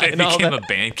 Spotify They and all became that.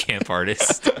 a Bandcamp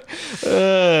artist.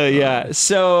 Yeah.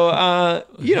 So,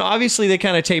 obviously they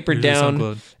kind of tapered Here's down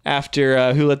SoundCloud.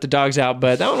 after Who Let the Dogs Out,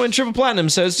 but that one went triple platinum,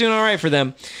 so it's doing all right for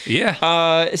them. Yeah.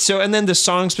 And then the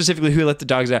song specifically, Who Let the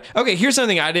Dogs Out. Okay, here's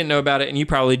something I didn't know about it, and you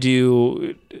probably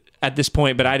do at this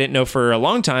point, but I didn't know for a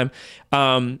long time.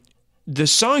 The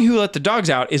song Who Let the Dogs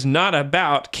Out is not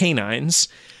about canines,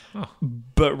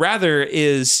 but rather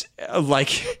is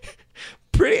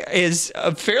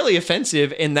fairly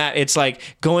offensive in that it's like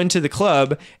going to the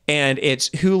club and it's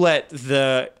who let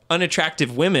the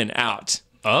unattractive women out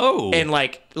oh. and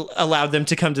like allowed them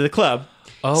to come to the club.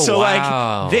 Oh, so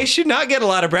wow. like they should not get a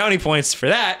lot of brownie points for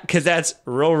that because that's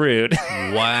real rude. Wow.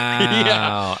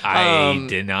 Yeah. I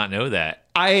did not know that.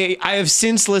 I have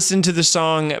since listened to the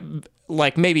song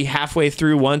like maybe halfway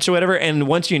through once or whatever, and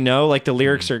once you know, like the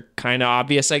lyrics are kind of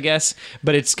obvious, I guess,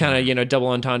 but it's kind of double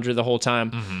entendre the whole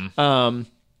time.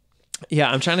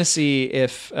 Yeah, I'm trying to see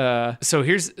if So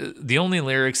here's the only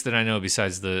lyrics that I know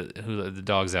besides the Who Let the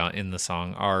Dogs Out in the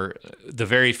song are the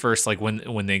very first, like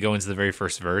when they go into the very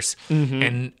first verse,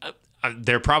 and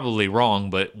they're probably wrong,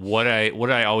 but what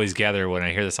I always gather when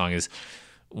I hear the song is,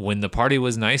 when the party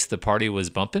was nice, the party was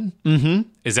bumping. Mm-hmm.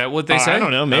 Is that what they say? I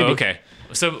don't know, maybe. Oh, okay.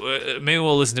 So maybe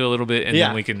we'll listen to a little bit and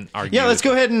then we can argue. Yeah, let's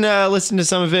go ahead and listen to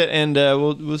some of it, and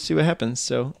we'll see what happens.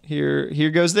 So here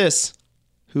goes this.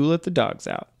 Who Let the Dogs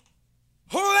Out?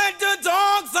 Who let the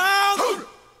dogs out? Who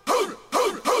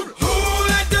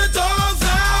let the dogs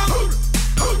out?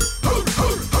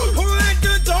 Who let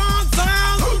the dogs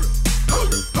out?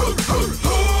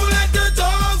 Who let the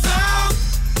dogs out?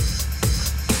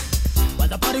 Well,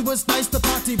 the party was nice, the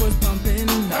party was pumping.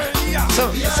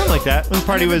 Something like that. When the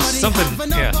party was something,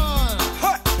 yeah.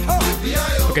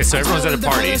 Okay, so everyone's at a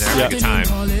party and they're having a good time.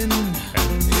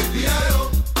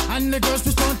 And the girls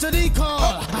respond to the call.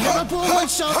 I hear a woman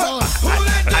shout out.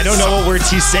 I don't know what words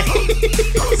he's saying.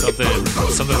 Something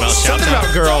about Something shouts out.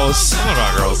 about girls. Something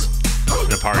about girls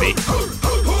in a party.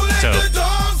 So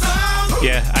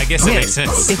yeah, I guess it makes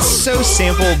sense. It's so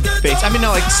sample based. I mean,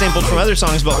 not like sampled from other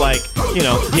songs, but like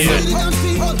Yeah.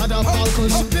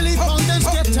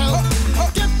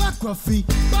 Get back, Gruffy.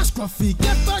 Bash, Gruffy.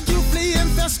 Get back, you flea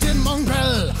infested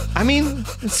mongrel. I mean,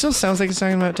 it still sounds like it's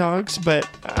talking about dogs, but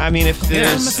I mean, if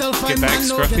there's, Get back,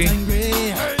 Scruffy.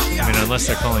 I mean, unless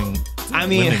they're calling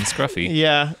women scruffy.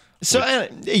 yeah. So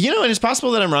and it's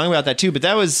possible that I'm wrong about that too. But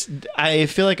that was, I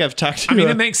feel like I've talked to. I mean,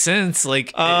 it makes sense.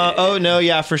 Like, Oh no,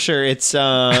 yeah, for sure. It's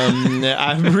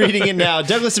I'm reading it now.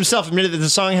 Douglas himself admitted that the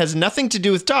song has nothing to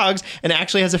do with dogs and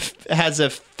actually has a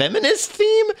feminist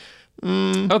theme.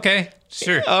 okay,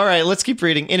 sure. All right, let's keep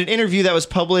reading. In an interview that was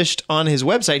published on his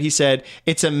website, he said,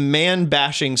 "It's a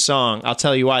man-bashing song. I'll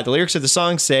tell you why. The lyrics of the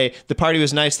song say, the party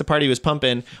was nice, the party was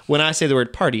pumping. When I say the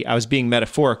word party, I was being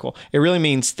metaphorical. It really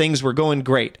means things were going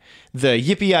great. The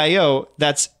yippee-yi-yo,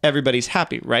 that's everybody's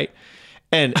happy, right?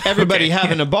 And everybody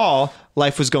having a ball,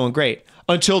 life was going great.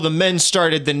 until the men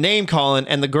started the name calling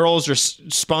and the girls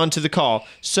respond to the call.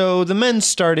 So the men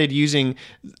started using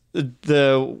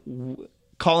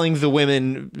calling the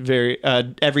women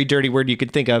every dirty word you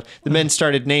could think of. The men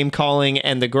started name calling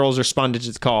and the girls responded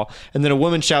to the call. And then a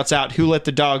woman shouts out, "Who let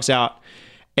the dogs out?"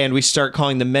 And we start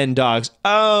calling the men dogs.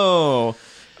 Oh,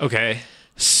 okay.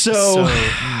 So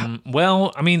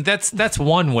well, I mean, that's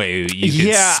one way you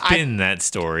could spin that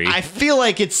story. I feel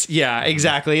like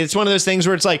exactly. It's one of those things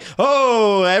where it's like,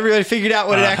 oh, everybody figured out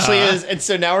what it actually is, and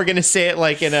so now we're gonna say it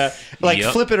like in a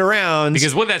flip it around.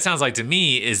 Because what that sounds like to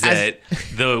me is that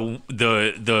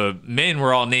the men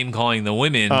were all name calling the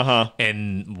women,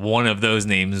 and one of those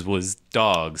names was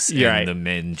dogs, and the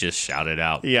men just shouted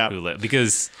out,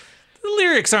 because the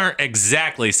lyrics aren't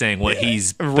exactly saying what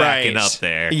he's backing up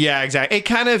there. Yeah, exactly.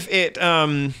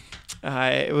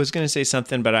 I was going to say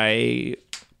something, but I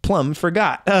plumb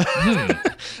forgot.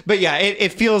 But yeah,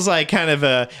 it feels like kind of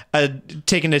a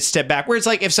taking a step back where it's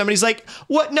like if somebody's like,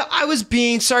 "What? No, I was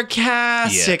being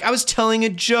sarcastic. I was telling a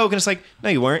joke." And it's like, "No,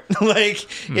 you weren't." Like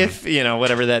if,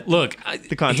 whatever that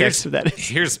the context of that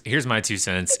is. Here's my 2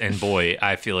 cents, and boy,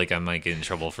 I feel like I might get in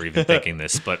trouble for even thinking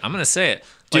this, but I'm going to say it.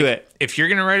 Do it. If you're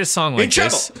going to write a song like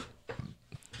this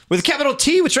with a capital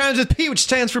T, which rhymes with P, which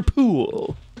stands for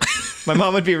pool. My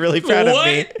mom would be really proud of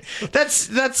me. That's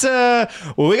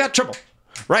we got trouble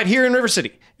right here in River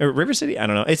City. River City? I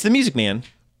don't know. It's the Music Man.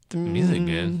 Music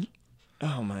Man.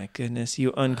 Oh my goodness,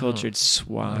 you uncultured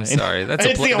swine! I'm sorry, that's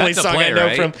it's the only song I know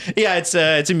right? from. Yeah, it's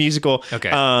a musical. Okay.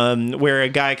 Where a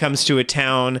guy comes to a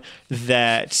town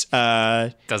that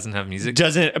doesn't have music.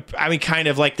 Kind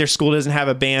of like their school doesn't have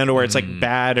a band, or it's like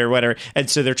bad or whatever, and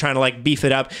so they're trying to like beef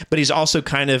it up. But he's also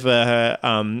kind of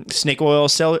a snake oil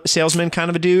salesman kind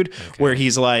of a dude, where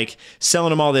he's like selling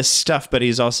them all this stuff, but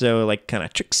he's also like kind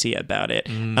of tricksy about it.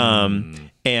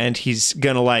 And he's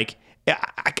gonna like.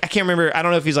 I can't remember. I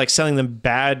don't know if he's like selling them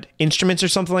bad instruments or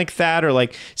something like that, or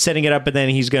like setting it up, but then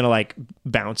he's gonna like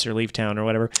bounce or leave town or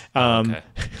whatever. My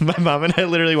mom and I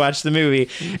literally watched the movie,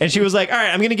 and she was like, "All right,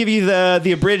 I'm gonna give you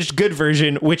the abridged good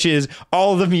version, which is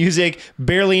all the music,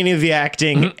 barely any of the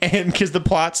acting, and because the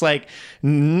plot's like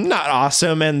not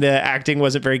awesome and the acting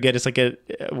wasn't very good. It's like a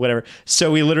whatever.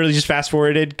 So we literally just fast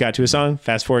forwarded, got to a song,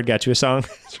 fast forward, got to a song.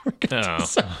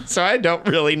 So I don't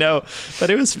really know, but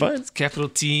it was fun. It's capital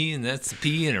T and that's the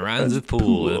P and it rhymes with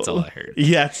pool. That's all I heard.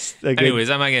 Yes.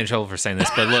 Anyways, I might get in trouble for saying this,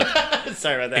 but look,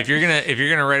 sorry about that. If you're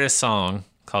gonna write a song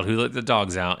called "Who Let the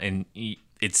Dogs Out" and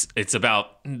it's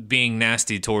about being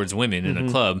nasty towards women in a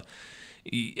club,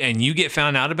 and you get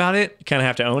found out about it, you kind of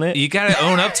have to own it. You got to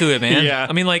own up to it, man. Yeah.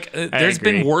 I mean, like, there's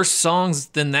been worse songs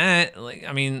than that. Like,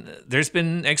 I mean, there's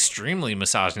been extremely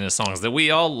misogynist songs that we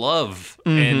all love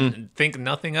and think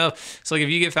nothing of. So, like, if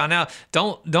you get found out,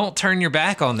 don't turn your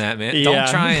back on that, man. Yeah. Don't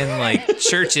try and like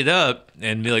church it up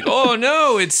and be like, oh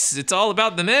no, it's all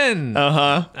about the men.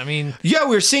 I mean, yeah,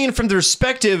 we're seeing it from the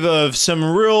perspective of some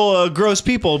real gross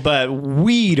people, but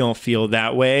we don't feel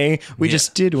that way. We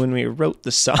just did when we wrote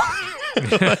the song. We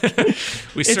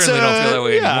certainly don't feel that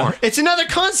way anymore. It's another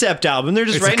concept album. They're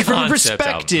just writing from a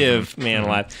perspective, man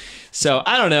alive. So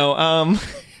I don't know.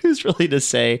 Who's really to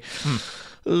say?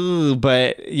 Ooh,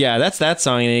 but yeah, that's that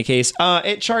song in any case.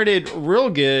 It charted real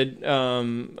good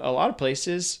a lot of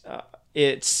places.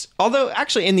 Although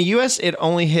actually in the US it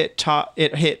only hit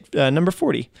number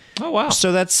 40. Oh wow.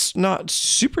 So that's not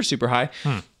super high.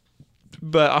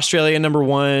 But Australia number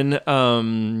 1,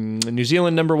 New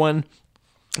Zealand number 1.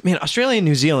 Man, Australia and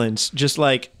New Zealand's just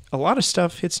like a lot of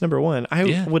stuff hits number 1.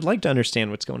 I would like to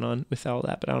understand what's going on with all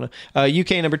that, but I don't know.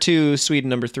 UK number 2, Sweden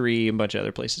number 3, a bunch of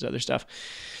other places, other stuff.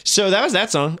 So that was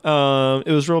that song.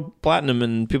 It was real platinum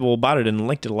and people bought it and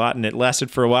liked it a lot, and it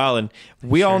lasted for a while, and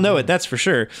we all know it, that's for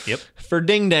sure. Yep. For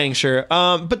ding dang sure.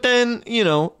 But then,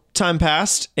 time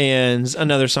passed and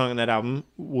another song on that album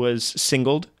was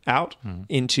singled out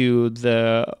into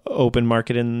the open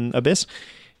market in Abyss.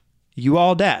 You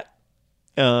All Dat.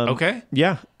 Okay.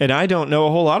 Yeah. And I don't know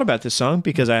a whole lot about this song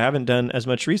because I haven't done as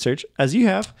much research as you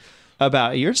have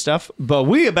about your stuff, but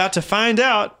we about to find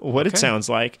out what it sounds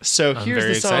like. So here's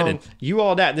the song, excited. You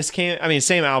All Dat. This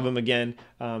same album again.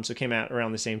 So it came out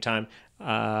around the same time.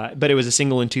 But it was a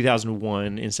single in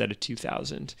 2001 instead of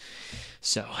 2000.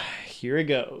 So here it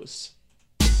goes.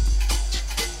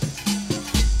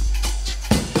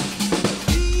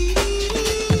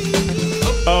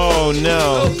 Oh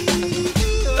no.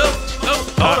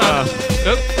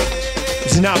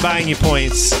 It's not buying you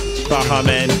points, Baha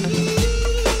Men.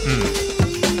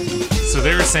 So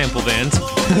they're a sample band.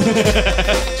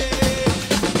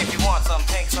 If you want some,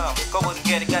 take some. Go and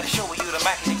get it. Gotta show you the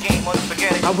Mac in the game or the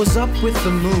spaghetti. I was up with the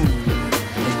moon.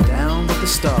 down with the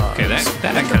stars. Okay, that I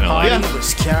And the kind of party like.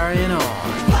 was carrying on.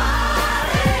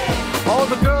 All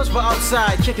the girls were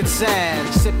outside kicking sand,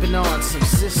 sipping on some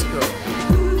Cisco.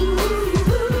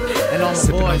 And all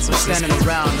the boys were standing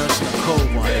around nursing a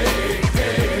cold one.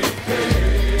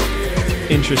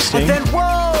 Interesting. And then,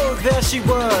 whoa, there she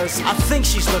was. I think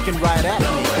she's looking right at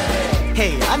me.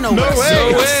 Hey, I know what I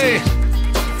see. No way.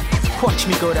 Watch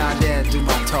me go down there and do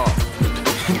my talk.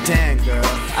 Damn, girl,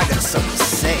 I got something to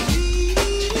say.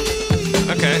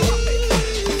 Okay.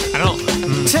 I don't.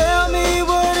 Tell me,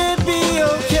 would it be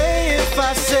okay if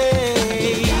I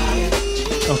say?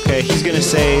 Okay, he's gonna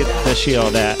say the she all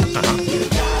that.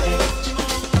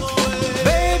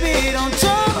 Baby, don't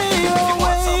turn me If you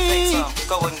want some, away. take some.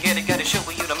 Go and get it, show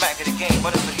you the Mac of the game.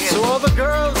 But it's the So all the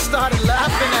girls started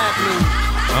laughing at me.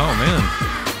 Oh man.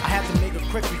 I had to make a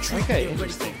quick retreat. Okay, Get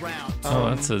ready for round.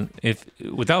 Oh, that's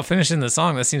without finishing the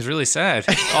song, that seems really sad.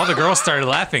 All the girls started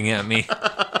laughing at me.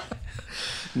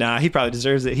 Nah, he probably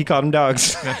deserves it. He called them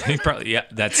dogs. He probably, yeah,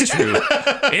 that's true.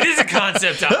 It is a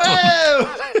concept album.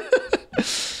 Oh!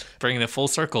 Bringing it full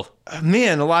circle.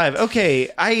 Man alive. Okay,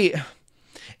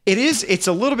 it's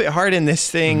a little bit hard in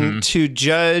this thing to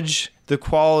judge the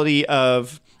quality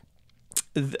of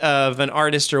an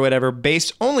artist or whatever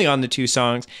based only on the two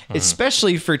songs,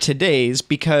 especially for today's,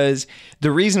 because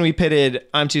the reason we pitted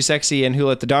I'm Too Sexy and Who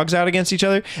Let the Dogs Out against each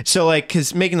other, so like,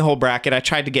 because making the whole bracket, I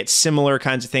tried to get similar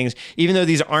kinds of things, even though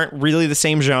these aren't really the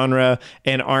same genre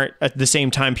and aren't at the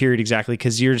same time period exactly,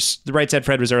 because the Right Said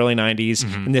Fred was early 90s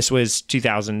and this was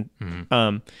 2000.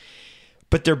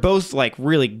 But they're both like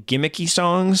really gimmicky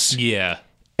songs. Yeah.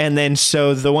 And then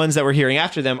so the ones that we're hearing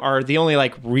after them are the only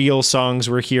like real songs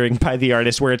we're hearing by the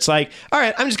artist, where it's like, all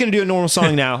right, I'm just going to do a normal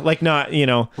song now. Like, not,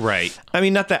 Right. I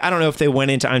mean, not that, I don't know if they went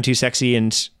into I'm Too Sexy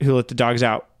and Who Let the Dogs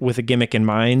Out with a gimmick in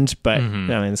mind, but I mean,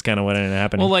 that's kind of what ended up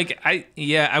happening. Well, like,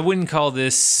 I wouldn't call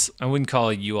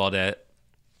You All That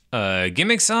a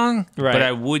gimmick song, Right. but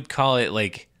I would call it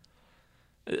like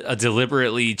a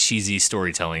deliberately cheesy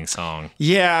storytelling song.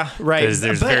 Yeah, right. 'Cause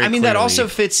there's But very I mean, that clearly- also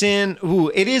fits in.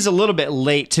 Ooh, it is a little bit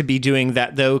late to be doing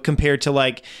that though, compared to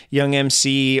like Young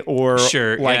MC or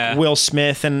Sure, like yeah. Will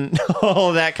Smith and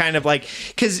all that kind of like,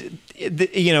 because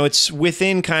it's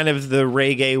within kind of the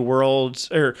reggae world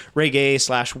or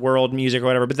reggae / world music or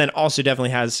whatever, but then also definitely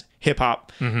has hip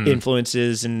hop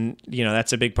influences, and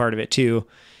that's a big part of it too.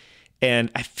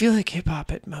 And I feel like hip hop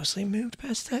had mostly moved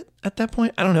past that at that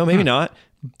point. I don't know, maybe not.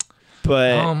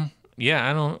 But Yeah,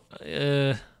 I don't.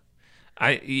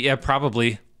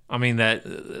 Probably. I mean that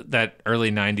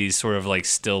early '90s sort of like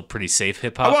still pretty safe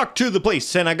hip I hop. walked to the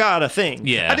place and I got a thing.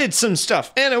 Yeah. I did some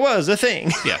stuff and it was a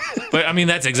thing. Yeah, but I mean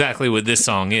that's exactly what this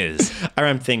song is. I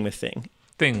rhyme thing with thing.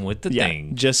 Thing with the Yeah.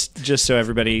 thing. Just so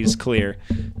everybody's clear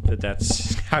that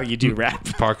that's how you do rap.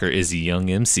 Parker is a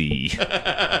young MC.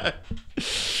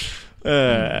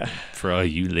 For all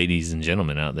you ladies and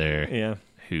gentlemen out there Yeah.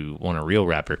 who want a real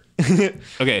rapper.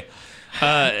 Okay.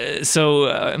 It's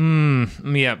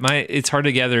hard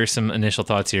to gather some initial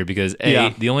thoughts here because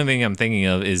the only thing I'm thinking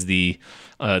of is the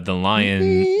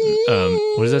lion.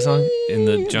 What is that song? In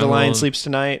the jungle. The Lion Sleeps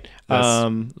Tonight.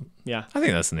 That's- Yeah. I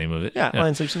think that's the name of it. Yeah.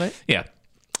 Lion Sleeps Tonight. Yeah.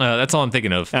 That's all I'm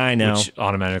thinking of. I know. Which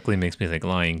automatically makes me think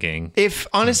Lion King. If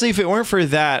it weren't for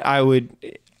that,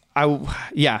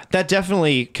 that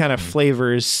definitely kind of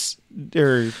flavors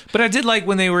But I did like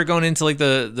when they were going into like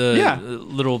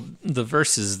the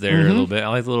verses there a little bit. I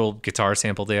like the little guitar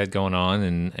sample they had going on,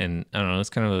 and I don't know, it's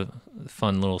kind of a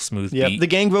fun little smooth yeah, beat. the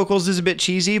gang vocals is a bit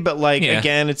cheesy, but like Yeah.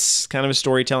 again, it's kind of a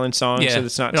storytelling song, so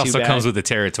it's not it too also bad. comes with the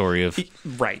territory of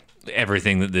right.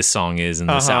 everything that this song is and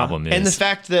this album is. And the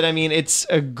fact that it's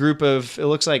a group of, it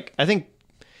looks like, I think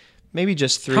maybe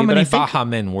just 3. How but many I think Baja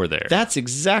Men were there? That's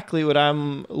exactly what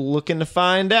I'm looking to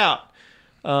find out.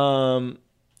 Wow.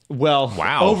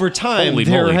 Over time, Holy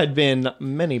there moly. had been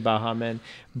many Baja Men,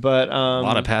 but a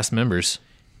lot of past members.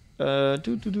 it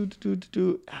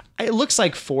looks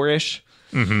like 4-ish.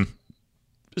 Mm-hmm.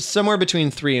 Somewhere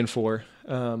between 3 and 4.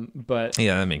 But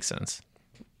Yeah, that makes sense.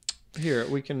 here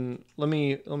we can let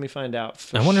me find out.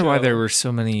 For I wonder why sure. there were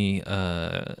so many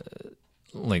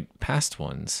like past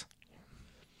ones.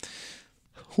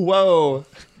 Whoa.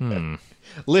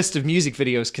 List of music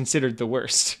videos considered the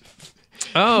worst.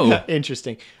 Oh,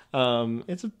 Interesting.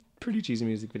 It's a pretty cheesy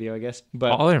music video, I guess.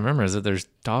 But all I remember is that there's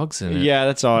dogs in it. yeah,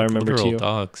 that's all I remember Literal too.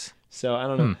 dogs. So I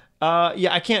don't know.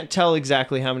 I can't tell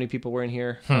exactly how many people were in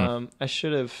here. I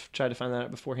should have tried to find that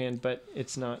out beforehand, but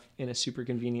it's not in a super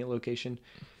convenient location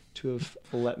to have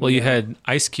let me. Well, you know. had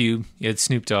Ice Cube, you had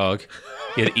Snoop Dogg,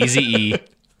 you had Eazy-E.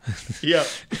 yeah,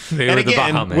 They and were the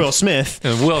again, Baja Men. Will Smith.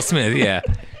 And Will Smith, yeah.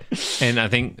 And I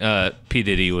think P.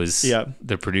 Diddy was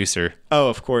the producer. Oh,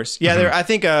 of course. Yeah, there. I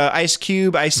think Ice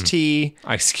Cube, Ice T,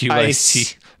 Ice Cube, Ice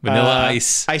T, Vanilla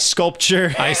Ice, Ice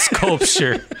Sculpture, Ice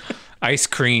Sculpture, Ice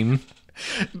Cream.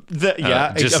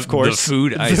 Of course. The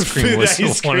food ice cream was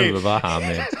ice one cream. of the Baja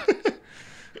Man.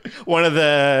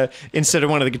 Instead of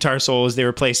one of the guitar solos, they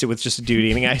replaced it with just a dude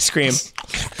eating ice cream.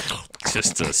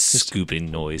 Just a scooping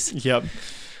noise. Yep.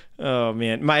 Oh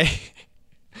man,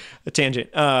 a tangent.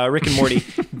 Rick and Morty.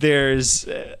 There's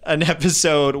an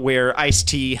episode where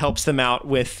Ice-T helps them out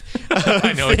with.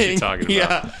 I know what you're talking about.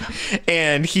 Yeah,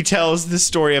 and he tells the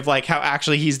story of like how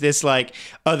actually he's this like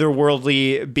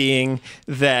otherworldly being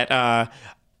that.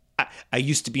 I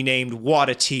used to be named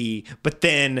Wada T, but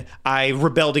then I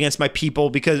rebelled against my people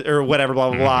because, or whatever, blah,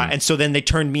 blah, blah. And so then they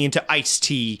turned me into Ice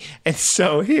T. And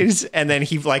so and then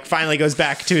he like finally goes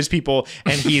back to his people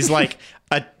and he's like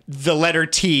the letter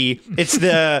T. It's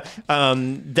the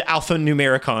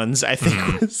alphanumericons, I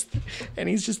think was, and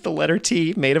he's just the letter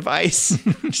T made of ice.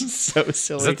 Which is so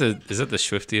silly. Is that the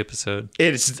Swifty episode?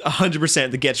 It's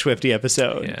 100% the Get Swifty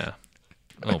episode. Yeah.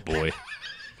 Oh boy.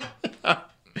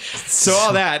 So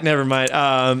all that, never mind.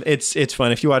 It's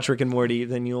fun. If you watch Rick and Morty,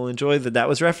 then you'll enjoy that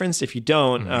was referenced. If you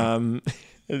don't,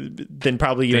 then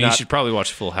probably you not. should probably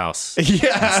watch Full House.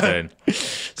 Yeah.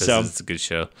 So it's a good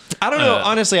show. I don't know.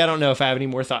 Honestly, I don't know if I have any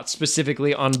more thoughts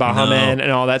specifically on Baha Men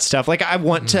and all that stuff. Like I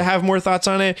want to have more thoughts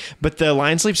on it, but the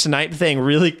Lion Sleeps Tonight thing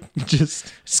really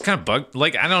just kind of bug.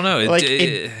 Like I don't know.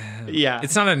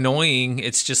 It's not annoying.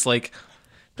 It's just like.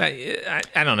 I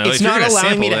don't know. It's not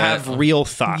allowing me to have real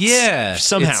thoughts. Yeah,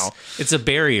 somehow it's a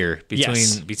barrier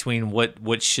between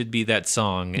what should be that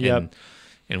song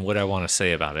and what I want to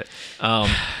say about it.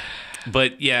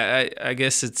 But yeah, I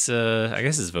guess it's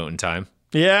voting time.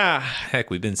 Yeah. Heck,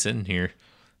 we've been sitting here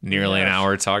nearly an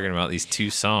hour talking about these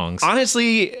two songs.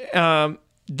 Honestly,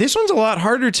 this one's a lot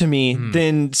harder to me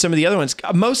than some of the other ones,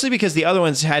 mostly because the other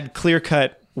ones had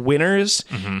clear-cut winners,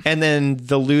 and then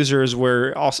the losers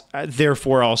were also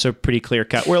therefore also pretty clear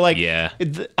cut. We're like,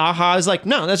 Aha is like,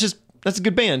 no, that's a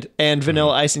good band, and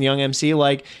Vanilla Ice and Young MC,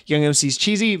 like Young MC's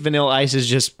cheesy, Vanilla Ice is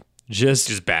just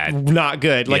bad, not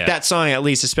good. Like that song, at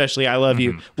least, especially I Love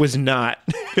You, was not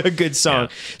a good song.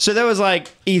 Yeah. So that was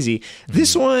like easy.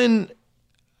 This one.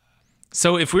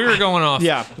 So if we were going off,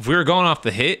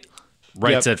 the hit,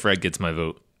 Right Said Fred gets my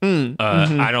vote.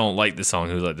 I don't like the song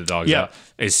Who Let the Dogs Out.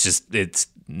 It's just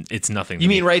it's nothing. You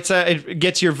mean Right Side? It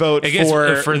gets your vote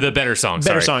for the better song.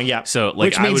 Better song, yeah. So like,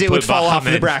 which means it would fall off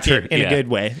the bracket in a good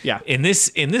way. Yeah. In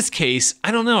this case,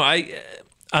 I don't know.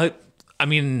 I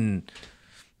mean,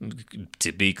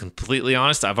 to be completely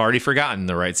honest, I've already forgotten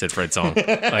the Right Said Fred song.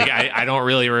 Like I don't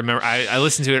really remember. I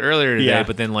listened to it earlier today,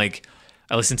 but then like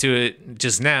I listened to it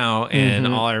just now, and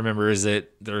all I remember is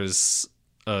that there's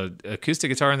a acoustic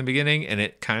guitar in the beginning, and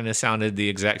it kind of sounded the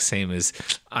exact same as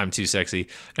I'm Too Sexy,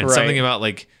 and something about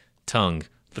like tongue,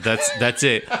 but that's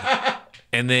it.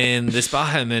 And then this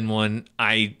Baha Men one,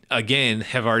 I again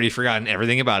have already forgotten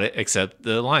everything about it except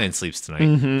the Lion Sleeps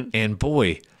Tonight, and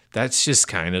boy, that's just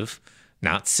kind of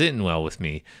not sitting well with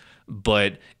me.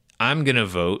 But I'm gonna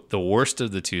vote the worst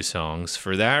of the two songs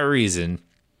for that reason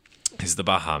is the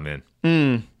Baha Men.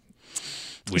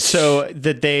 So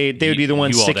that they would be the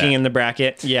ones sticking in the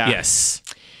bracket. Yeah. Yes.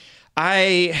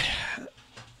 I'm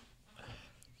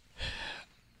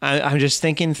just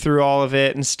thinking through all of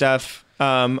it and stuff.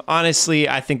 Honestly,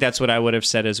 I think that's what I would have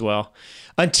said as well.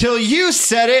 Until you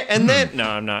said it, and then no,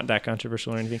 I'm not that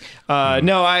controversial or anything.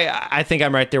 No, I think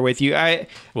I'm right there with you.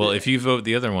 Well, if you vote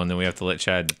the other one, then we have to let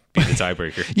Chad be the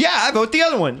tiebreaker. Yeah, I vote the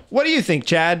other one. What do you think,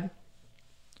 Chad?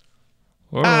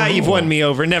 You've won me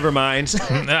over. Never mind.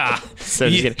 So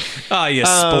you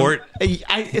sport.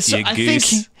 I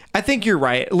think you're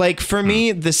right. Like for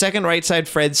me, the second Right Side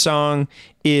Fred song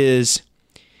is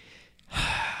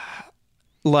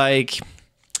like,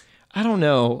 I don't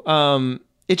know.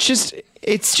 It's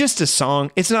just a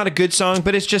song. It's not a good song,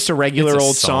 but it's just a regular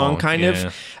old song kind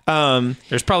of.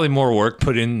 There's probably more work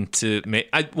put into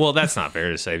well, that's not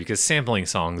fair to say because sampling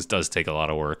songs does take a lot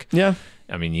of work. Yeah.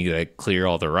 I mean, you gotta clear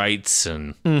all the rights,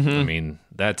 and I mean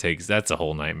that's a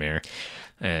whole nightmare.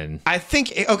 And I think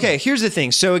here's the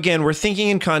thing. So again, we're thinking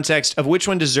in context of which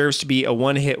one deserves to be a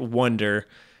one-hit wonder,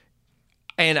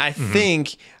 and I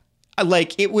think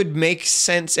like it would make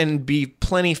sense and be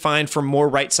plenty fine for more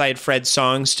Right Side Fred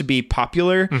songs to be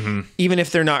popular, even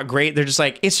if they're not great. They're just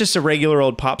like it's just a regular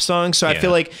old pop song. So I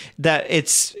feel like that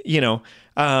it's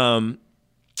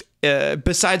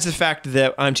besides the fact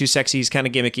that I'm Too Sexy is kind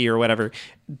of gimmicky or whatever,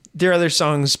 their other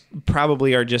songs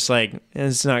probably are just like,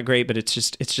 it's not great, but it's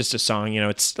just a song. You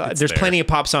know, there's there. plenty of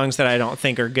pop songs that I don't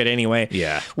think are good anyway.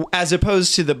 Yeah. As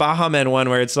opposed to the Baha Men one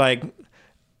where it's like,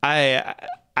 I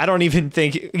don't even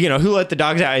think, you know, Who Let the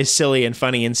Dogs Out is silly and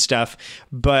funny and stuff,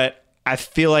 but I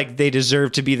feel like they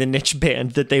deserve to be the niche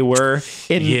band that they were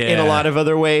in a lot of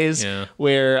other ways. Yeah.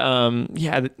 Where,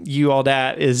 You All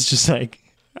Dat is just like,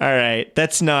 all right,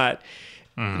 that's not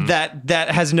that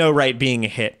has no right being a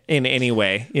hit in any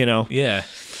way, you know? Yeah.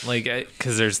 Like,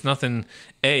 because there's nothing,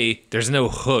 there's no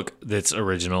hook that's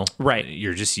original. Right.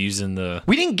 You're just using the.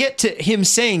 We didn't get to him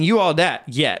saying "You All Dat"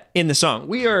 yet in the song.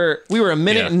 We were a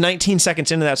minute and 19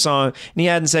 seconds into that song, and he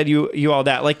hadn't said "You All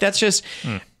Dat." Like, that's just.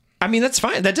 I mean, that's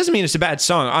fine. That doesn't mean it's a bad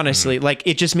song, honestly. Like,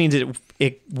 it just means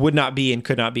it would not be and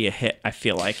could not be a hit. I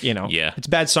feel like, you know. Yeah. It's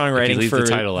bad songwriting leave for the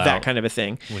title that out kind of a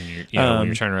thing. When you're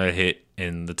trying to write a hit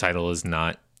and the title is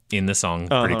not in the song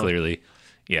pretty clearly,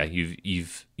 yeah,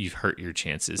 you've hurt your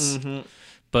chances.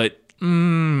 But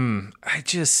I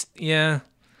just I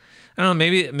don't know.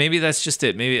 Maybe that's just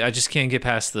it. Maybe I just can't get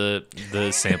past the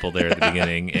sample there at the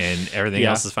beginning, and everything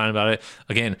else is fine about it.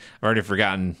 Again, I've already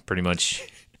forgotten pretty much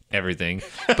everything.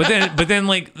 But then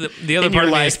like the other In part your of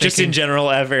me life, is just thinking, in general,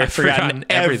 ever I've forgotten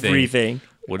everything.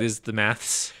 What is the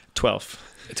maths?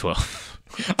 12. 12.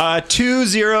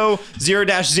 200-0.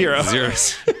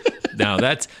 Zeros. No,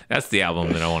 that's the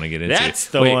album that I want to get into. That's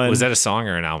the Wait, one. Was that a song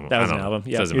or an album? That was I an don't know. album.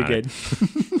 Yeah, Doesn't you're matter.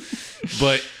 good.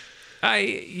 But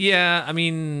I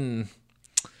mean,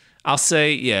 I'll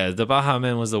say, the Baha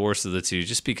Men was the worst of the two,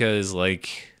 just because,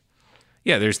 like,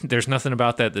 there's nothing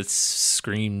about that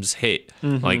screams hit.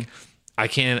 Like, I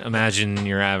can't imagine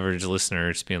your average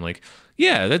listener just being like,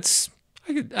 yeah,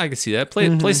 I could see that.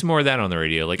 Play some more of that on the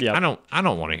radio. Like, Yep. I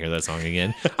don't want to hear that song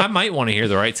again. I might want to hear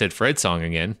the Right Said Fred song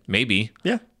again, maybe.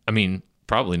 Yeah. I mean,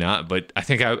 probably not, but I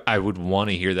think I would want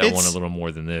to hear that one a little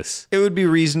more than this. It would be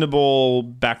reasonable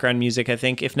background music, I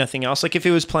think, if nothing else. Like, if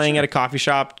it was playing at a coffee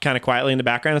shop kind of quietly in the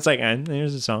background, it's like,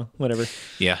 there's a song, whatever.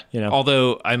 Yeah. You know.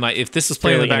 Although I might, if this was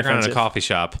playing in the Fairly background in a inoffensive. coffee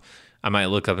shop, I might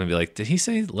look up and be like, did he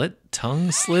say "let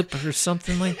tongue slip" or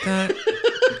something like that?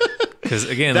 Because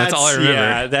again, that's all I remember.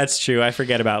 Yeah, that's true. I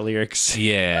forget about lyrics.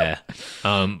 Yeah.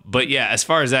 But yeah, as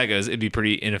far as that goes, it'd be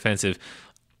pretty inoffensive.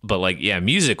 But like,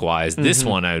 music wise, this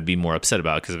one I would be more upset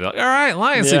about, because I'd be like, all right,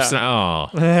 Lion Sleeps. No,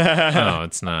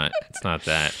 it's not. It's not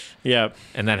that. Yeah.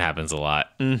 And that happens a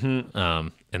lot.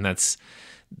 And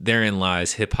therein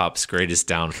lies hip hop's greatest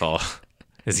downfall.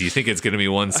 Is you think it's going to be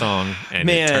one song, and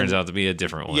Man. it turns out to be a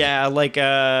different one. Yeah, like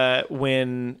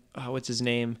when what's his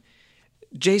name?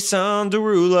 Jason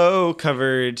Derulo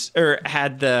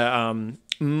had the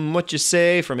What You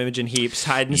Say from Imogen Heap's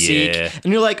Hide and Seek. Yeah.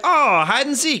 And you're like, oh, Hide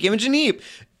and Seek, Imogen Heap.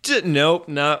 Nope,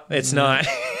 no, it's not.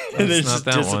 It's not just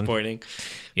that one. disappointing.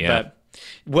 Yeah. But,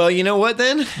 well, you know what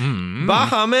then?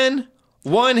 Baha Men,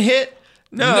 one hit.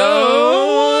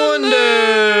 No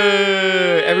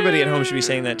wonder. Everybody at home should be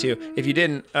saying that too. If you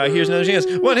didn't, here's another chance.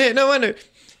 One hit, no wonder.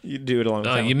 You do it along with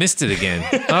Oh, that you one. missed it again.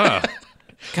 Oh,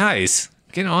 guys,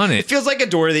 get on it. Feels like a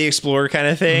Dora the Explorer kind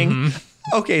of thing.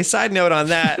 Okay, side note on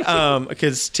that,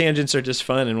 because tangents are just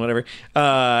fun and whatever.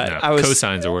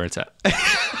 Cosines are where it's at.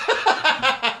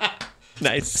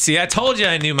 Nice. See, I told you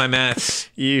I knew my maths.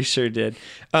 You sure did.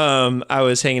 I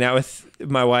was hanging out with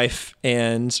my wife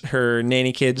and her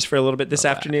nanny kids for a little bit this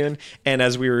afternoon, and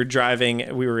as we were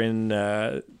driving, we were in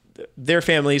their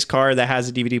family's car that has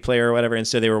a DVD player or whatever, and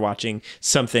so they were watching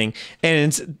something,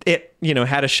 and it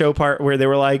had a show part where they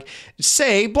were like,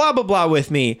 say blah blah blah with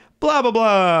me, blah blah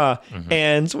blah,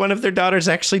 and one of their daughters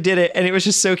actually did it, and it was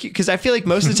just so cute, because I feel like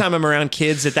most of the time I'm around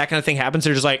kids that kind of thing happens,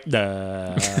 they're just like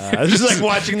duh. Just like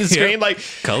watching the screen, like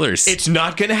Colors. it's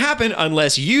not gonna happen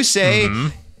unless you say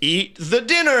eat the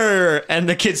dinner, and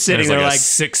the kids sitting There's there like like a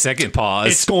 6-second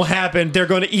pause. it's gonna happen, they're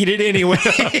gonna eat it anyway.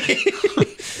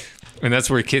 And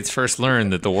that's where kids first learn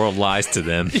that the world lies to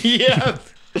them. Yeah.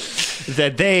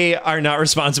 That they are not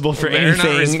responsible for They're not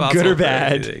anything, responsible good or for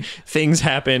bad. anything. Things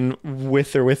happen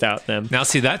with or without them. Now,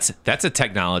 see, that's a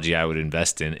technology I would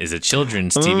invest in, is a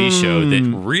children's TV show that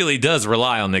really does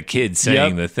rely on the kids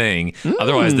saying the thing.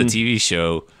 Otherwise, the TV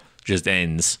show just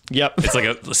ends. Yep. It's like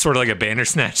a sort of like a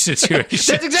Bandersnatch situation.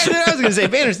 That's exactly what I was going to say.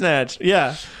 Bandersnatch.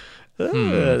 Yeah.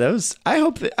 That was. I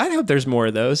hope there's more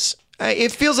of those.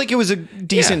 It feels like it was a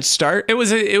decent start. It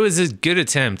was a good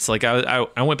attempt. Like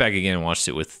I went back again and watched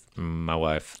it with my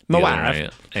wife. the other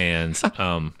night, and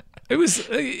it was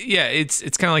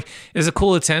it's kind of like it was a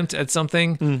cool attempt at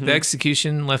something. The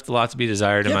execution left a lot to be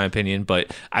desired in my opinion,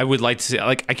 but I would like to see,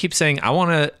 like I keep saying, I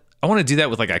want I want to do that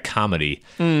with like a comedy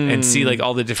and see like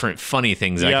all the different funny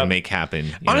things I Yep. can make happen.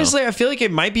 you Honestly, I feel like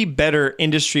it might be better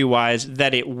industry-wise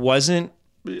that it wasn't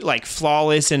like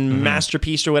flawless and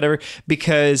masterpiece or whatever,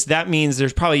 because that means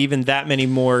there's probably even that many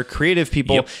more creative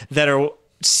people Yep. that are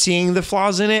seeing the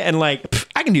flaws in it and like, "Pff,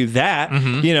 I can do that,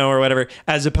 or whatever,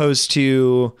 as opposed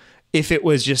to if it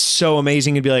was just so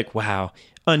amazing, it'd be like, wow,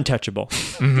 untouchable,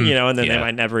 and then they Yeah.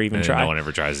 might never even And try. no one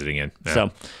ever tries it again. Yeah.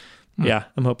 So, yeah,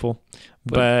 I'm hopeful.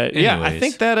 But yeah, I anyways.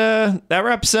 think that that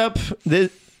wraps up the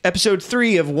episode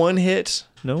 3 of One Hit.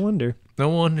 No wonder. no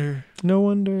wonder.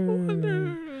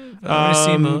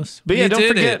 But yeah, You don't did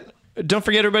forget. it. Don't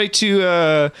forget, everybody,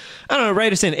 to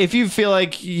write us in if you feel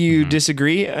like you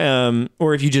disagree,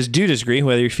 or if you just do disagree,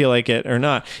 whether you feel like it or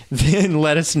not. Then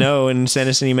let us know and send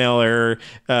us an email or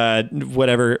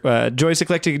whatever.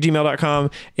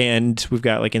 joyseclectic@gmail.com, and we've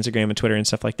got like Instagram and Twitter and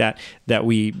stuff like that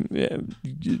we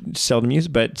seldom use,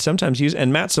 but sometimes use.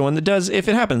 And Matt's the one that does if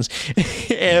it happens.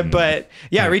 But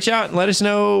yeah, reach out and let us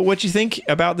know what you think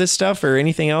about this stuff or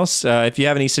anything else. If you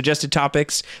have any suggested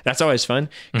topics, that's always fun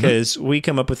because we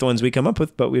come up with the ones we come up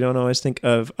with, but we don't always think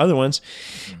of other ones,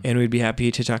 and we'd be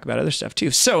happy to talk about other stuff too.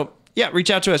 So yeah,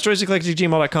 reach out to us,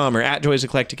 joyseclectic@gmail.com or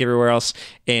 @joyseclectic everywhere else,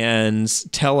 and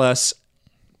tell us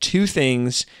 2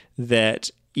 things that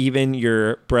even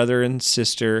your brother and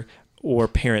sister or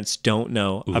parents don't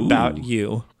know about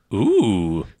you.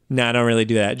 Ooh. No, I don't really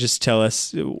do that. Just tell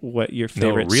us what your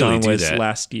favorite really song do was that.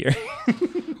 last year.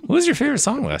 What was your favorite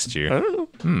song last year? I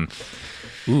don't know.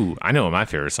 Ooh, I know what my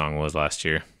favorite song was last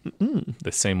year.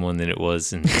 The same one that it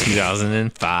was in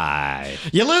 2005.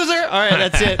 You loser. All right,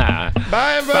 that's it. Bye,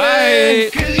 everybody.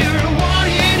 Bye.